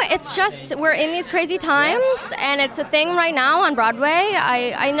 It's just we're in these crazy times, and it's a thing right now on Broadway.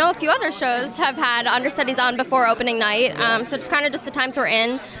 I know a few other shows have had understudies on before opening night, so it's kind of just the times we're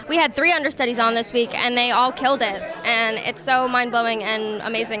in. We had 3 understudies on this week, and they all killed it, and it's so mind-blowing and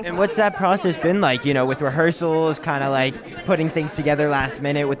amazing. And what's that process been like, with rehearsals, kind of like putting things together last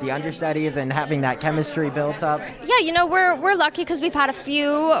minute with the understudies and having that chemistry built up? Yeah, we're lucky because we've had a few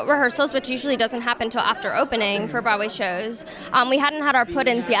rehearsals, which usually doesn't happen until after opening for Broadway shows. We hadn't had our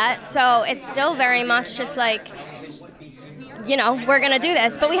put-ins yet, so it's still very much just like, we're going to do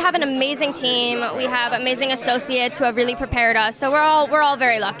this. But we have an amazing team. We have amazing associates who have really prepared us. So we're all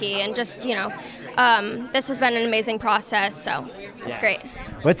very lucky, and just, this has been an amazing process, so it's great.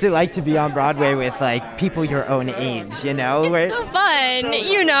 What's it like to be on Broadway with like people your own age, It's so fun,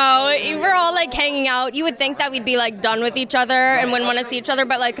 we're all like hanging out. You would think that we'd be like done with each other and wouldn't want to see each other,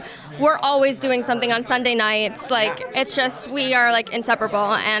 but like we're always doing something on Sunday nights. Like it's just, we are like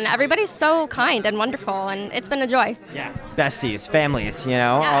inseparable, and everybody's so kind and wonderful, and it's been a joy. Yeah, besties, families,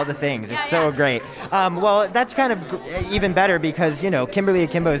 all the things. It's so great. Well, that's kind of even better because, Kimberly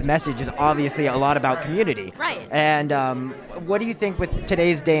Akimbo's message is obviously a lot about community. Right. And what do you think with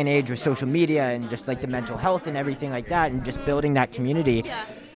today's day and age with social media and just like the mental health and everything like that, and just building that community?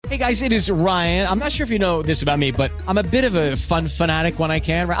 Hey guys, it is Ryan. I'm not sure if you know this about me, but I'm a bit of a fun fanatic when I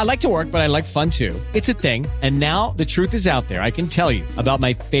can. I like to work, but I like fun too. It's a thing. And now the truth is out there. I can tell you about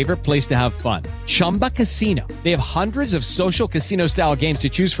my favorite place to have fun. Chumba Casino. They have hundreds of social casino style games to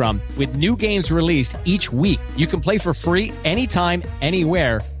choose from with new games released each week. You can play for free anytime,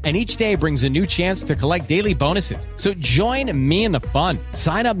 anywhere. And each day brings a new chance to collect daily bonuses. So join me in the fun.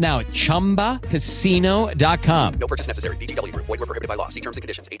 Sign up now at ChumbaCasino.com. No purchase necessary. VGW Group. Void where prohibited by law. See terms and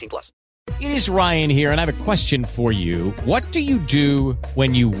conditions. 18+. It is Ryan here, and I have a question for you. What do you do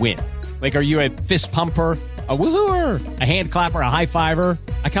when you win? Like, are you a fist pumper, a woohooer, a hand clapper, a high fiver?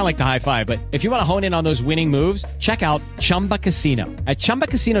 I kind of like the high five, but if you want to hone in on those winning moves, check out Chumba Casino. At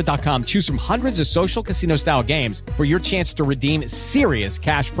ChumbaCasino.com, choose from hundreds of social casino style games for your chance to redeem serious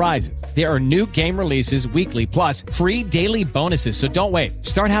cash prizes. There are new game releases weekly, plus free daily bonuses. So don't wait.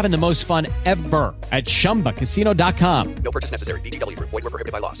 Start having the most fun ever at ChumbaCasino.com. No purchase necessary. VGW Group. Void where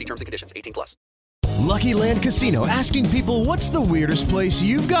prohibited by law. See terms and conditions. 18+. Lucky Land Casino, asking people, what's the weirdest place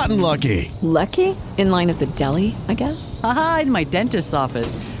you've gotten lucky? Lucky? In line at the deli, I guess? Aha, in my dentist's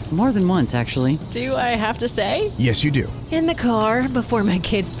office. More than once, actually. Do I have to say? Yes, you do. In the car before my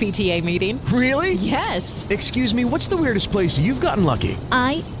kids' PTA meeting. Really? Yes. Excuse me, what's the weirdest place you've gotten lucky?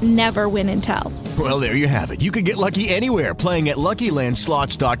 I never win and tell. Well, there you have it. You can get lucky anywhere, playing at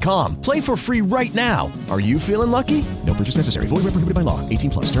LuckyLandSlots.com. Play for free right now. Are you feeling lucky? No purchase necessary. Void where prohibited by law.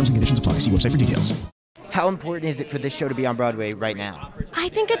 18+. Terms and conditions apply. See website for details. How important is it for this show to be on Broadway right now? I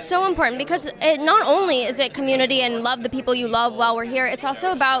think it's so important because it not only is it community and love the people you love while we're here, it's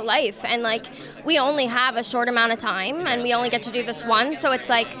also about life. And like, we only have a short amount of time and we only get to do this once. So it's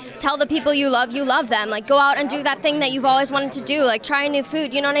like, tell the people you love them. Like, go out and do that thing that you've always wanted to do. Like, try a new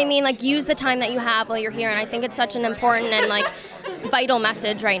food. You know what I mean? Like, use the time that you have while you're here. And I think it's such an important and like vital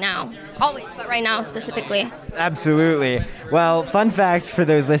message right now. Always, but right now specifically. Absolutely. Well, fun fact for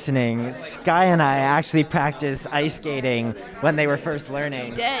those listening, Sky and I actually practiced ice skating when they were first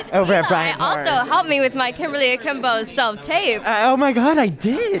learning. Did. Over at Bryant Park. Also helped me with my Kimberly Akimbo self-tape. Oh my God, I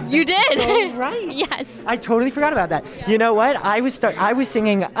did. You did? So right. Yes. I totally forgot about that. You know what? I was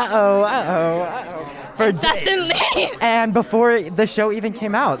singing for incessantly. And before the show even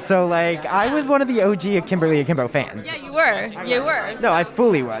came out. So like, I was one of the OG Kimberly Akimbo fans. Yeah, you were. You were. No, I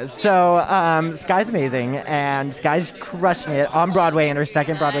fully was. So Sky's amazing, and Sky's crushing it on Broadway in her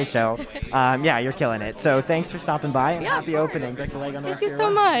second Broadway show. Yeah, you're killing it. So thanks for stopping by, and happy opening. Thank you so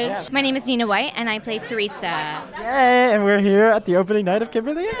much. Yeah. My name is Nina White, and I play Teresa. Yay, and we're here at the opening night of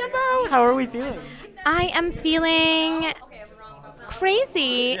Kimberly Akimbo. How are we feeling? I am feeling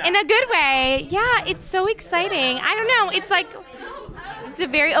crazy in a good way. Yeah, it's so exciting. I don't know. It's like, it's a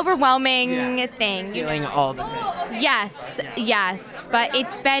very overwhelming thing. Feeling all the things. Yes. But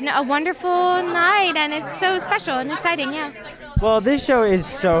it's been a wonderful night, and it's so special and exciting, yeah. Well, this show is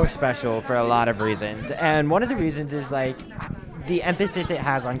so special for a lot of reasons. And one of the reasons is, like, the emphasis it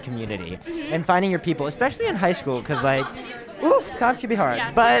has on community and finding your people, especially in high school, because, like, times can be hard.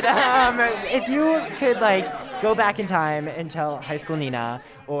 Yes. But if you could, like, go back in time and tell high school Nina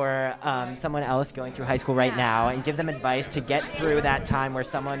or someone else going through high school right now and give them advice to get through that time where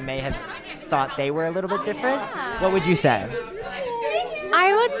someone may have thought they were a little bit different, what would you say?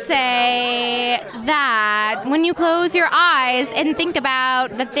 I would say that when you close your eyes and think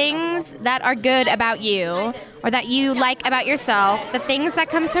about the things that are good about you or that you like about yourself, the things that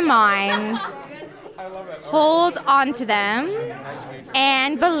come to mind, hold on to them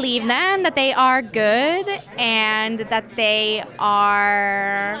and believe them, that they are good and that they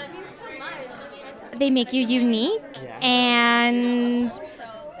make you unique, and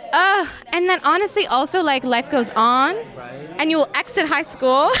then honestly also, like, life goes on and you will exit high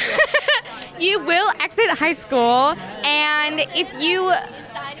school. You will exit high school, and if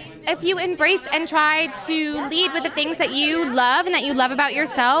you embrace and try to lead with the things that you love and that you love about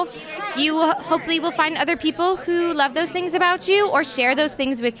yourself, you hopefully will find other people who love those things about you or share those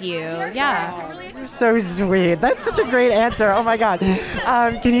things with you. Yeah. You're so sweet. That's such a great answer. Oh my God.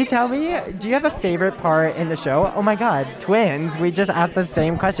 Can you tell me, do you have a favorite part in the show? Oh my God, twins. We just asked the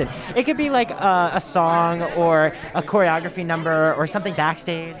same question. It could be like a song or a choreography number or something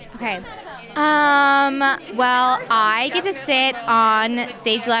backstage. Okay. Well, I get to sit on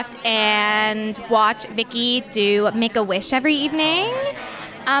stage left and watch Vicky do Make-A-Wish every evening.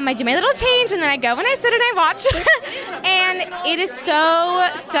 I do my little change, and then I go and I sit and I watch. And it is so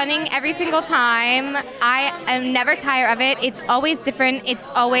stunning every single time. I am never tired of it. It's always different. It's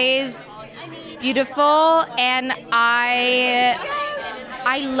always beautiful, and I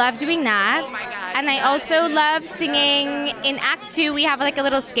love doing that. And I also love singing in Act 2. We have like a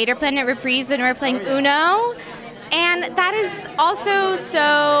little Skater Planet reprise when we're playing Uno. And that is also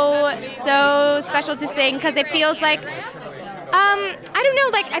so special to sing, because it feels like, I don't know,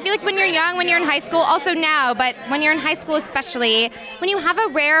 like, I feel like when you're young, when you're in high school, also now, but when you're in high school especially, when you have a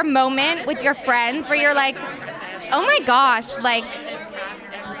rare moment with your friends where you're like, oh my gosh, like,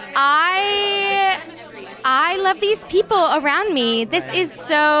 I love these people around me. This is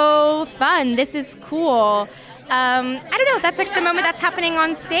so fun. This is cool. I don't know. That's like the moment that's happening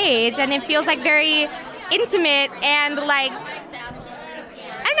on stage, and it feels like very intimate and like,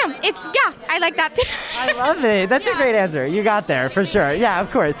 I don't know. I like that too. I love it. That's a great answer. You got there for sure. Yeah, of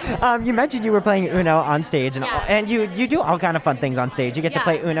course. You mentioned you were playing Uno on stage, and you do all kind of fun things on stage. You get to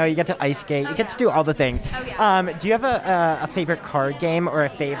play Uno, you get to ice skate, you get to do all the things. Do you have a favorite card game or a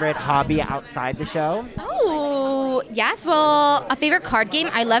favorite hobby outside the show? Oh, yes. Well, a favorite card game,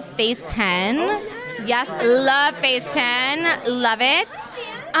 I love Phase 10. Yes, love Phase 10. Love it.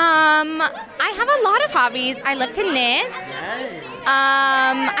 I have a lot of hobbies. I love to knit.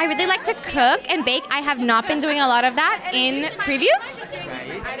 I really like to cook and bake. I have not been doing a lot of that in previews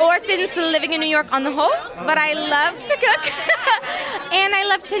or since living in New York on the whole, but I love to cook and I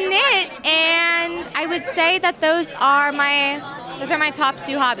love to knit, and I would say that those are my top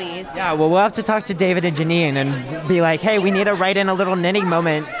two hobbies. Yeah, well, we'll have to talk to David and Janine and be like, hey, we need to write in a little knitting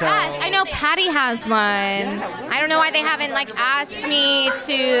moment. So. Yes, I know Patty has one. I don't know why they haven't asked me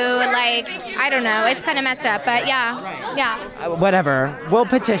to I don't know. It's kind of messed up, but yeah. Whatever. We'll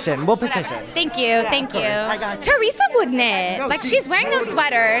petition. Thank you. Teresa would knit. She's wearing those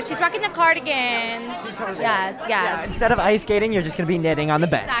sweaters. She's rocking the cardigans. Yes. Yeah, instead of ice skating, you're just going to be knitting on the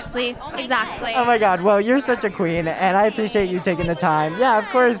bench. Exactly. Oh my God. Well, you're such a queen, and I appreciate you taking the time. Yeah, of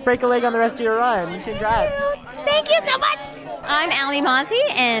course. Break a leg on the rest of your run. Congrats. Thank you so much. I'm Allie Mozzie,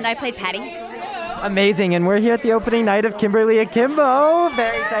 and I played Patty. Amazing, and we're here at the opening night of Kimberly Akimbo.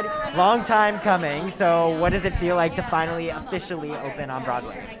 Very exciting. Long time coming. So what does it feel like to finally officially open on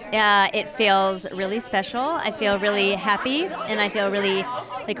Broadway? It feels really special. I feel really happy, and I feel really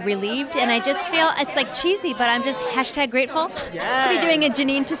relieved, and I just feel it's cheesy, but I'm just #grateful to be doing a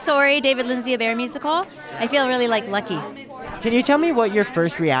Jeanine Tesori, David Lindsay-Abaire musical. I feel really lucky. Can you tell me what your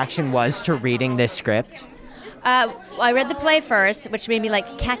first reaction was to reading this script? I read the play first, which made me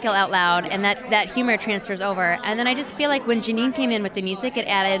cackle out loud, and that humor transfers over. And then I just feel like when Jeanine came in with the music, it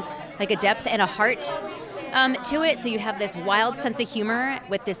added a depth and a heart to it. So you have this wild sense of humor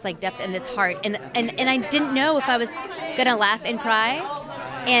with this depth and this heart. And I didn't know if I was gonna laugh and cry.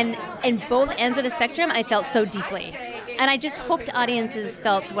 And in both ends of the spectrum, I felt so deeply. And I just hoped audiences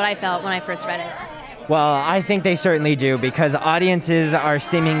felt what I felt when I first read it. Well, I think they certainly do, because audiences are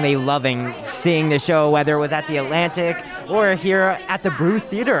seemingly loving seeing the show, whether it was at the Atlantic or here at the Brew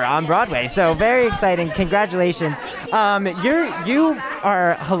Theater on Broadway. So very exciting. Congratulations. You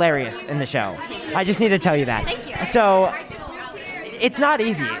are hilarious in the show. I just need to tell you that. Thank you. So it's not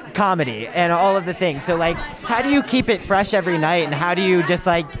easy, comedy and all of the things. So how do you keep it fresh every night, and how do you just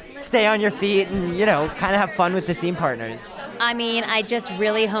stay on your feet and, kind of have fun with the scene partners? I mean, I just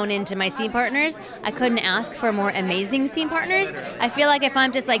really hone into my scene partners. I couldn't ask for more amazing scene partners. I feel like if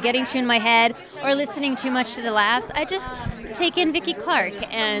I'm just getting tuned in my head or listening too much to the laughs, I just take in Vicki Clark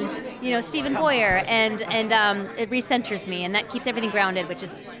and Stephen Boyer, and it recenters me, and that keeps everything grounded, which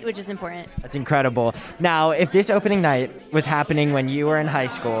is important. That's incredible. Now, if this opening night was happening when you were in high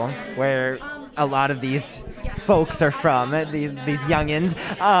school, where a lot of these folks are from, these youngins,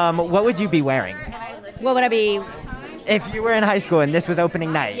 what would you be wearing? What would I be? If you were in high school and this was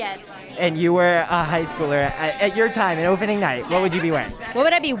opening night, yes, and you were a high schooler at your time in opening night, what would you be wearing? What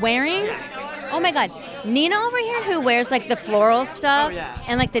would I be wearing? Oh my God, Nina over here, who wears the floral stuff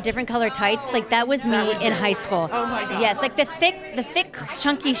and the different color tights, that was me in high school. Oh my God. Yes, the thick,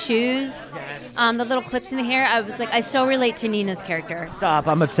 chunky shoes, the little clips in the hair. I was I so relate to Nina's character. Stop,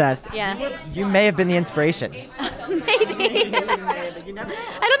 I'm obsessed. Yeah. You may have been the inspiration. Maybe. I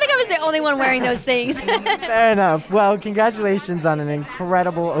don't think I was the only one wearing those things. Fair enough. Well, congratulations on an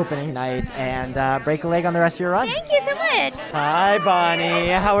incredible opening night, and break a leg on the rest of your run. Thank you so much. Hi, Bonnie.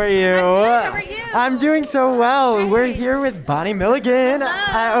 How are you? How are you? I'm doing so well. We're here with Bonnie Milligan.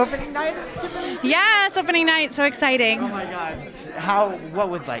 Opening night. Yes, opening night. So exciting. Oh my God. What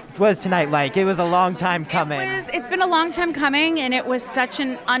was tonight like? It was a long time coming. It's been a long time coming, and it was such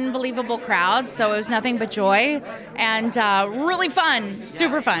an unbelievable crowd. So it was nothing but joy and really fun.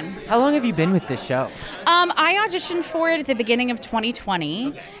 Super fun. How long have you been with this show? I auditioned for it at the beginning of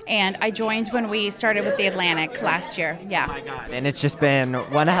 2020, and I joined when we started with the Atlantic last year. Yeah. Oh my God. And it's just been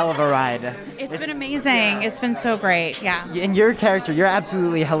one hell of a ride. It's been amazing. Yeah. It's been so great. Yeah. And your character, you're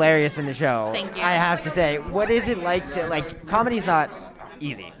absolutely hilarious in the show. Thank you. I have to say, what is it like to comedy's not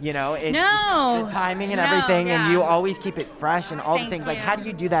easy, It's no. the timing and everything, and you always keep it fresh and all the things. How do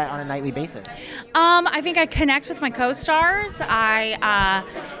you do that on a nightly basis? I think I connect with my co-stars. I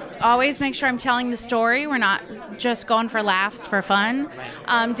always make sure I'm telling the story. We're not just going for laughs for fun.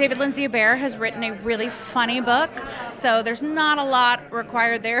 David Lindsay-Abaire has written a really funny book, so there's not a lot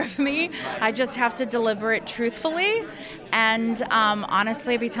required there of me. I just have to deliver it truthfully and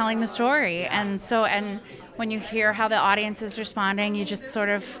honestly be telling the story. And when you hear how the audience is responding, you just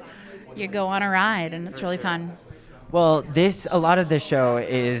you go on a ride, and it's really fun. Well, a lot of this show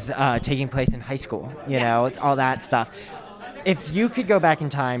is taking place in high school. It's all that stuff. If you could go back in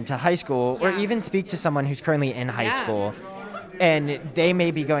time to high school, or even speak to someone who's currently in high school, and they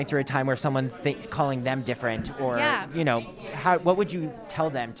may be going through a time where someone's calling them different, or what would you tell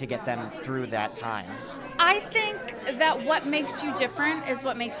them to get them through that time? I think that what makes you different is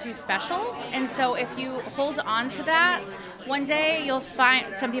what makes you special. And so if you hold on to that, one day you'll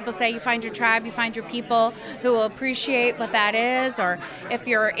find, some people say you find your tribe, you find your people who will appreciate what that is. Or if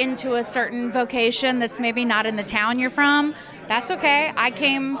you're into a certain vocation that's maybe not in the town you're from, that's okay. I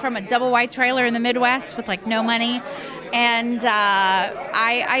came from a double wide trailer in the Midwest with like no money. And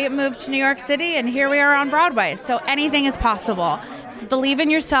I moved to New York City, and here we are on Broadway. So anything is possible. Just believe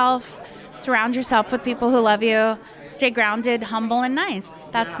in yourself. Surround yourself with people who love you. Stay grounded, humble, and nice.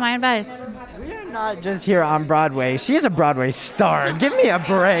 That's my advice. We're not just here on Broadway. She is a Broadway star. Give me a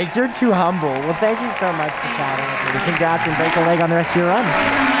break. You're too humble. Well, thank you so much for chatting with me. Congrats and break a leg on the rest of your run. Thank you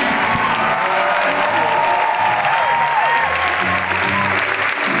so much.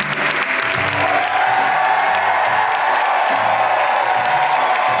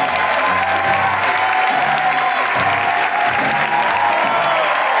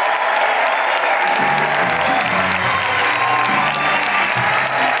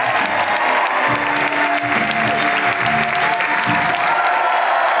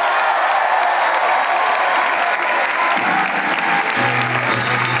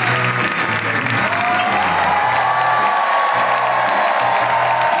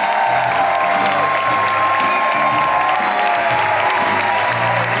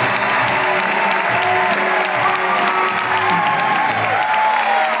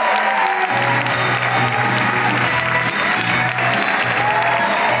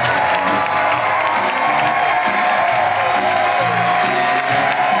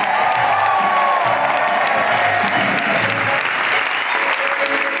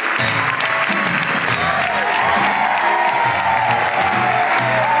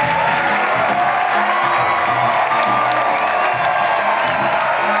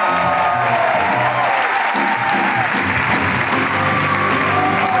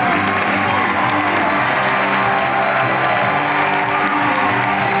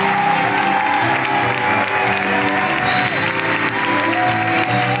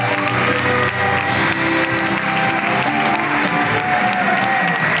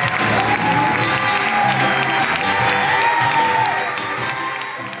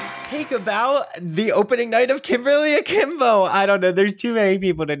 About the opening night of Kimberly Akimbo. I don't know. There's too many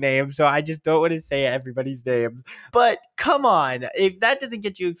people to name, so I just don't want to say everybody's names. But come on. If that doesn't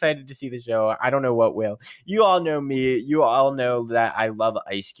get you excited to see the show, I don't know what will. You all know me. You all know that I love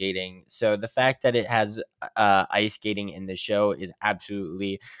ice skating. So the fact that it has ice skating in the show is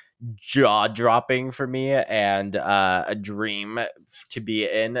absolutely jaw-dropping for me and a dream to be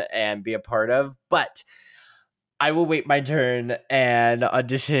in and be a part of. But I will wait my turn and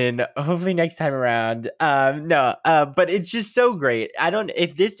audition hopefully next time around. But it's just so great.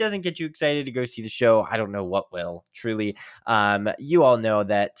 If this doesn't get you excited to go see the show, I don't know what will, truly. You all know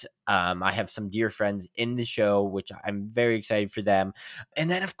that I have some dear friends in the show, which I'm very excited for them. And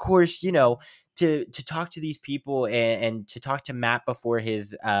then, of course, to talk to these people and to talk to Matt before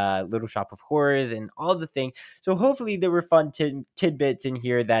his Little Shop of Horrors and all the things. So hopefully there were fun tidbits in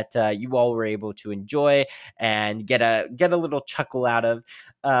here that you all were able to enjoy and get a little chuckle out of.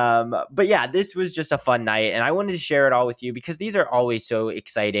 But yeah, this was just a fun night, and I wanted to share it all with you because these are always so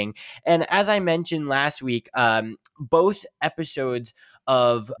exciting. And as I mentioned last week, both episodes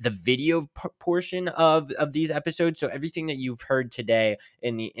of the video portion of these episodes, so everything that you've heard today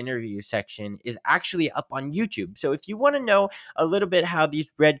in the interview section is actually up on YouTube. So if you want to know a little bit how these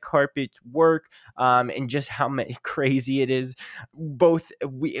red carpets work and just how crazy it is,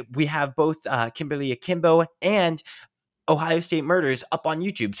 we have both Kimberly Akimbo and Ohio State Murders up on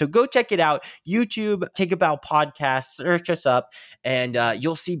YouTube. So go check it out. YouTube, Take a Bow Podcast, search us up, and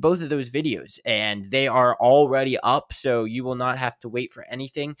you'll see both of those videos. And they are already up, so you will not have to wait for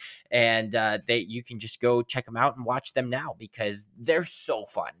anything. And you can just go check them out and watch them now because they're so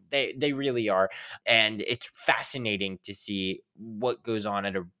fun. They really are. And it's fascinating to see what goes on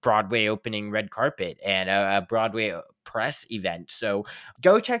at a Broadway opening red carpet and a Broadway press event. So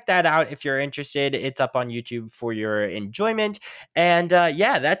go check that out if you're interested. It's up on YouTube for your enjoyment. And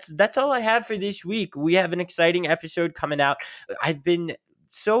that's all I have for this week. We have an exciting episode coming out. I've been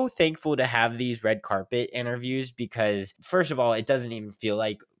so thankful to have these red carpet interviews because, first of all, it doesn't even feel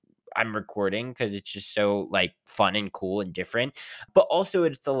like I'm recording because it's just so like fun and cool and different, but also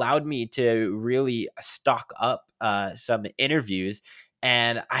it's allowed me to really stock up some interviews,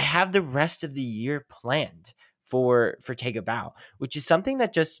 and I have the rest of the year planned for Take a Bow, which is something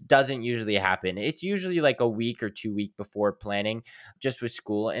that just doesn't usually happen. It's usually like a week or 2 weeks before planning, just with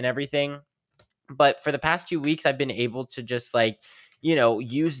school and everything. But for the past 2 weeks, I've been able to just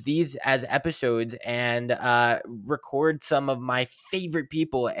use these as episodes and record some of my favorite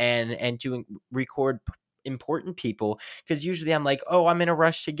people and to record important people, because usually I'm like, oh, I'm in a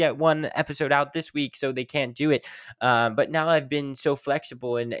rush to get one episode out this week, so they can't do it. But now I've been so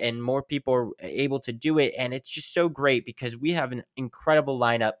flexible, and more people are able to do it, and it's just so great because we have an incredible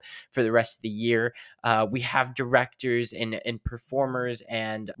lineup for the rest of the year. We have directors and performers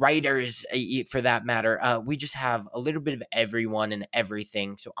and writers, for that matter. We just have a little bit of everyone and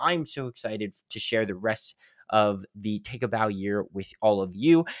everything. So I'm so excited to share the rest of the Take a Bow year with all of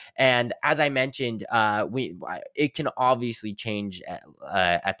you. And as I mentioned, it can obviously change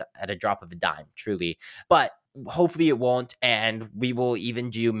at a drop of a dime, truly. But hopefully it won't, and we will even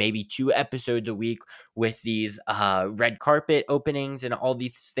do maybe 2 episodes a week with these red carpet openings and all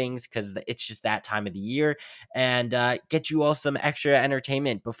these things, because it's just that time of the year, and get you all some extra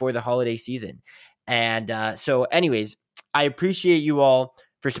entertainment before the holiday season. And so anyways, I appreciate you all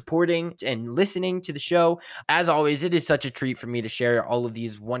for supporting and listening to the show. As always, it is such a treat for me to share all of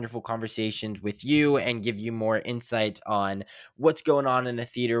these wonderful conversations with you and give you more insight on what's going on in the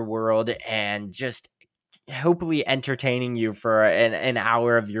theater world, and just hopefully entertaining you for an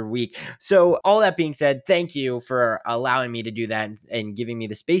hour of your week. So all that being said, thank you for allowing me to do that and giving me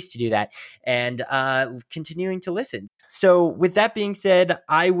the space to do that, and continuing to listen. So with that being said,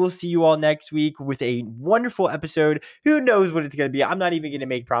 I will see you all next week with a wonderful episode. Who knows what it's going to be? I'm not even going to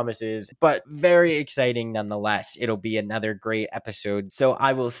make promises, but very exciting nonetheless. It'll be another great episode. So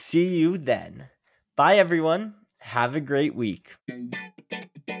I will see you then. Bye, everyone. Have a great week.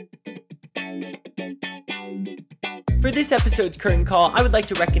 For this episode's Curtain Call, I would like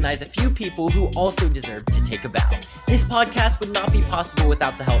to recognize a few people who also deserve to take a bow. This podcast would not be possible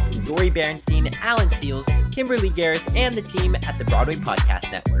without the help from Dory Berenstein, Alan Seals, Kimberly Garris, and the team at the Broadway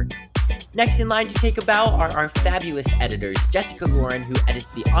Podcast Network. Next in line to take a bow are our fabulous editors, Jessica Lauren, who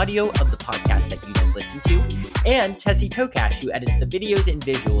edits the audio of the podcast that you just listened to, and Tessie Tokash, who edits the videos and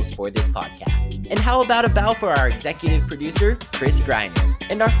visuals for this podcast. And how about a bow for our executive producer, Chris Greiner?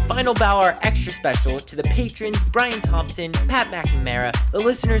 And our final bow are extra special to the patrons, Brian Thompson, Pat McNamara, the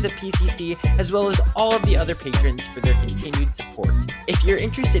listeners of PCC, as well as all of the other patrons for their continued support. If you're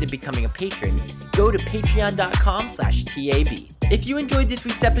interested in becoming a patron, go to patreon.com/TAB. If you enjoyed this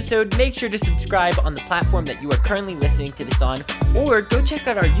week's episode, make sure to subscribe on the platform that you are currently listening to this on, or go check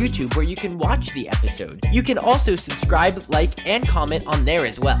out our YouTube where you can watch the episode. You can also subscribe, like, and comment on there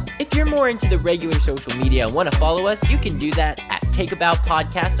as well. If you're more into the regular social media and want to follow us, you can do that at Take a Bow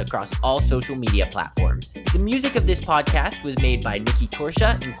Podcast across all social media platforms. The music of this podcast was made by Nikki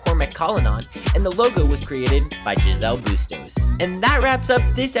Torsha and Cormac Collinon, and the logo was created by Giselle Bustos. And that wraps up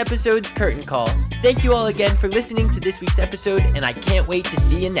this episode's Curtain Call. Thank you all again for listening to this week's episode, and I can't wait to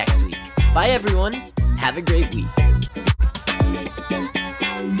see you next week. Bye everyone, have a great week.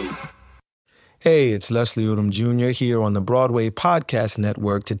 Hey, it's Leslie Odom Jr. here on the Broadway Podcast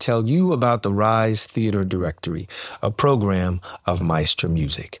Network to tell you about the Rise Theater Directory, a program of Maestro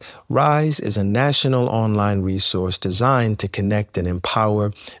Music. Rise is a national online resource designed to connect and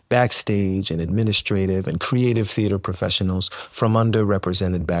empower backstage and administrative and creative theater professionals from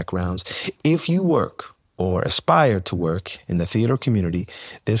underrepresented backgrounds. If you work or aspire to work in the theater community,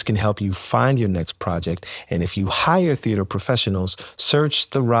 this can help you find your next project. And if you hire theater professionals, search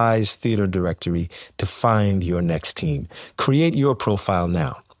the Rise Theater Directory to find your next team. Create your profile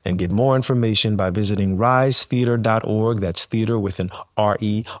now and get more information by visiting risetheater.org. That's theater with an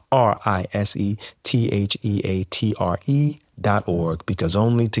RERISETHEATRE.org, because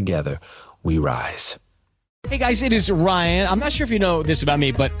only together we rise. Hey guys, it is Ryan. I'm not sure if you know this about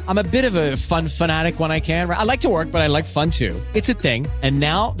me, but I'm a bit of a fun fanatic when I can. I like to work, but I like fun too. It's a thing. And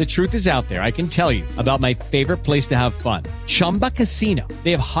now the truth is out there. I can tell you about my favorite place to have fun. Chumba Casino. They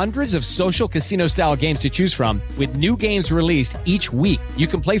have hundreds of social casino style games to choose from with new games released each week. You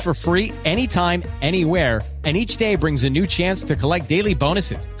can play for free anytime, anywhere. And each day brings a new chance to collect daily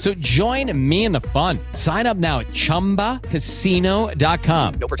bonuses. So join me in the fun. Sign up now at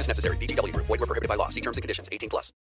ChumbaCasino.com. No purchase necessary. VGW Group. Void where prohibited by law. See terms and conditions. 18+.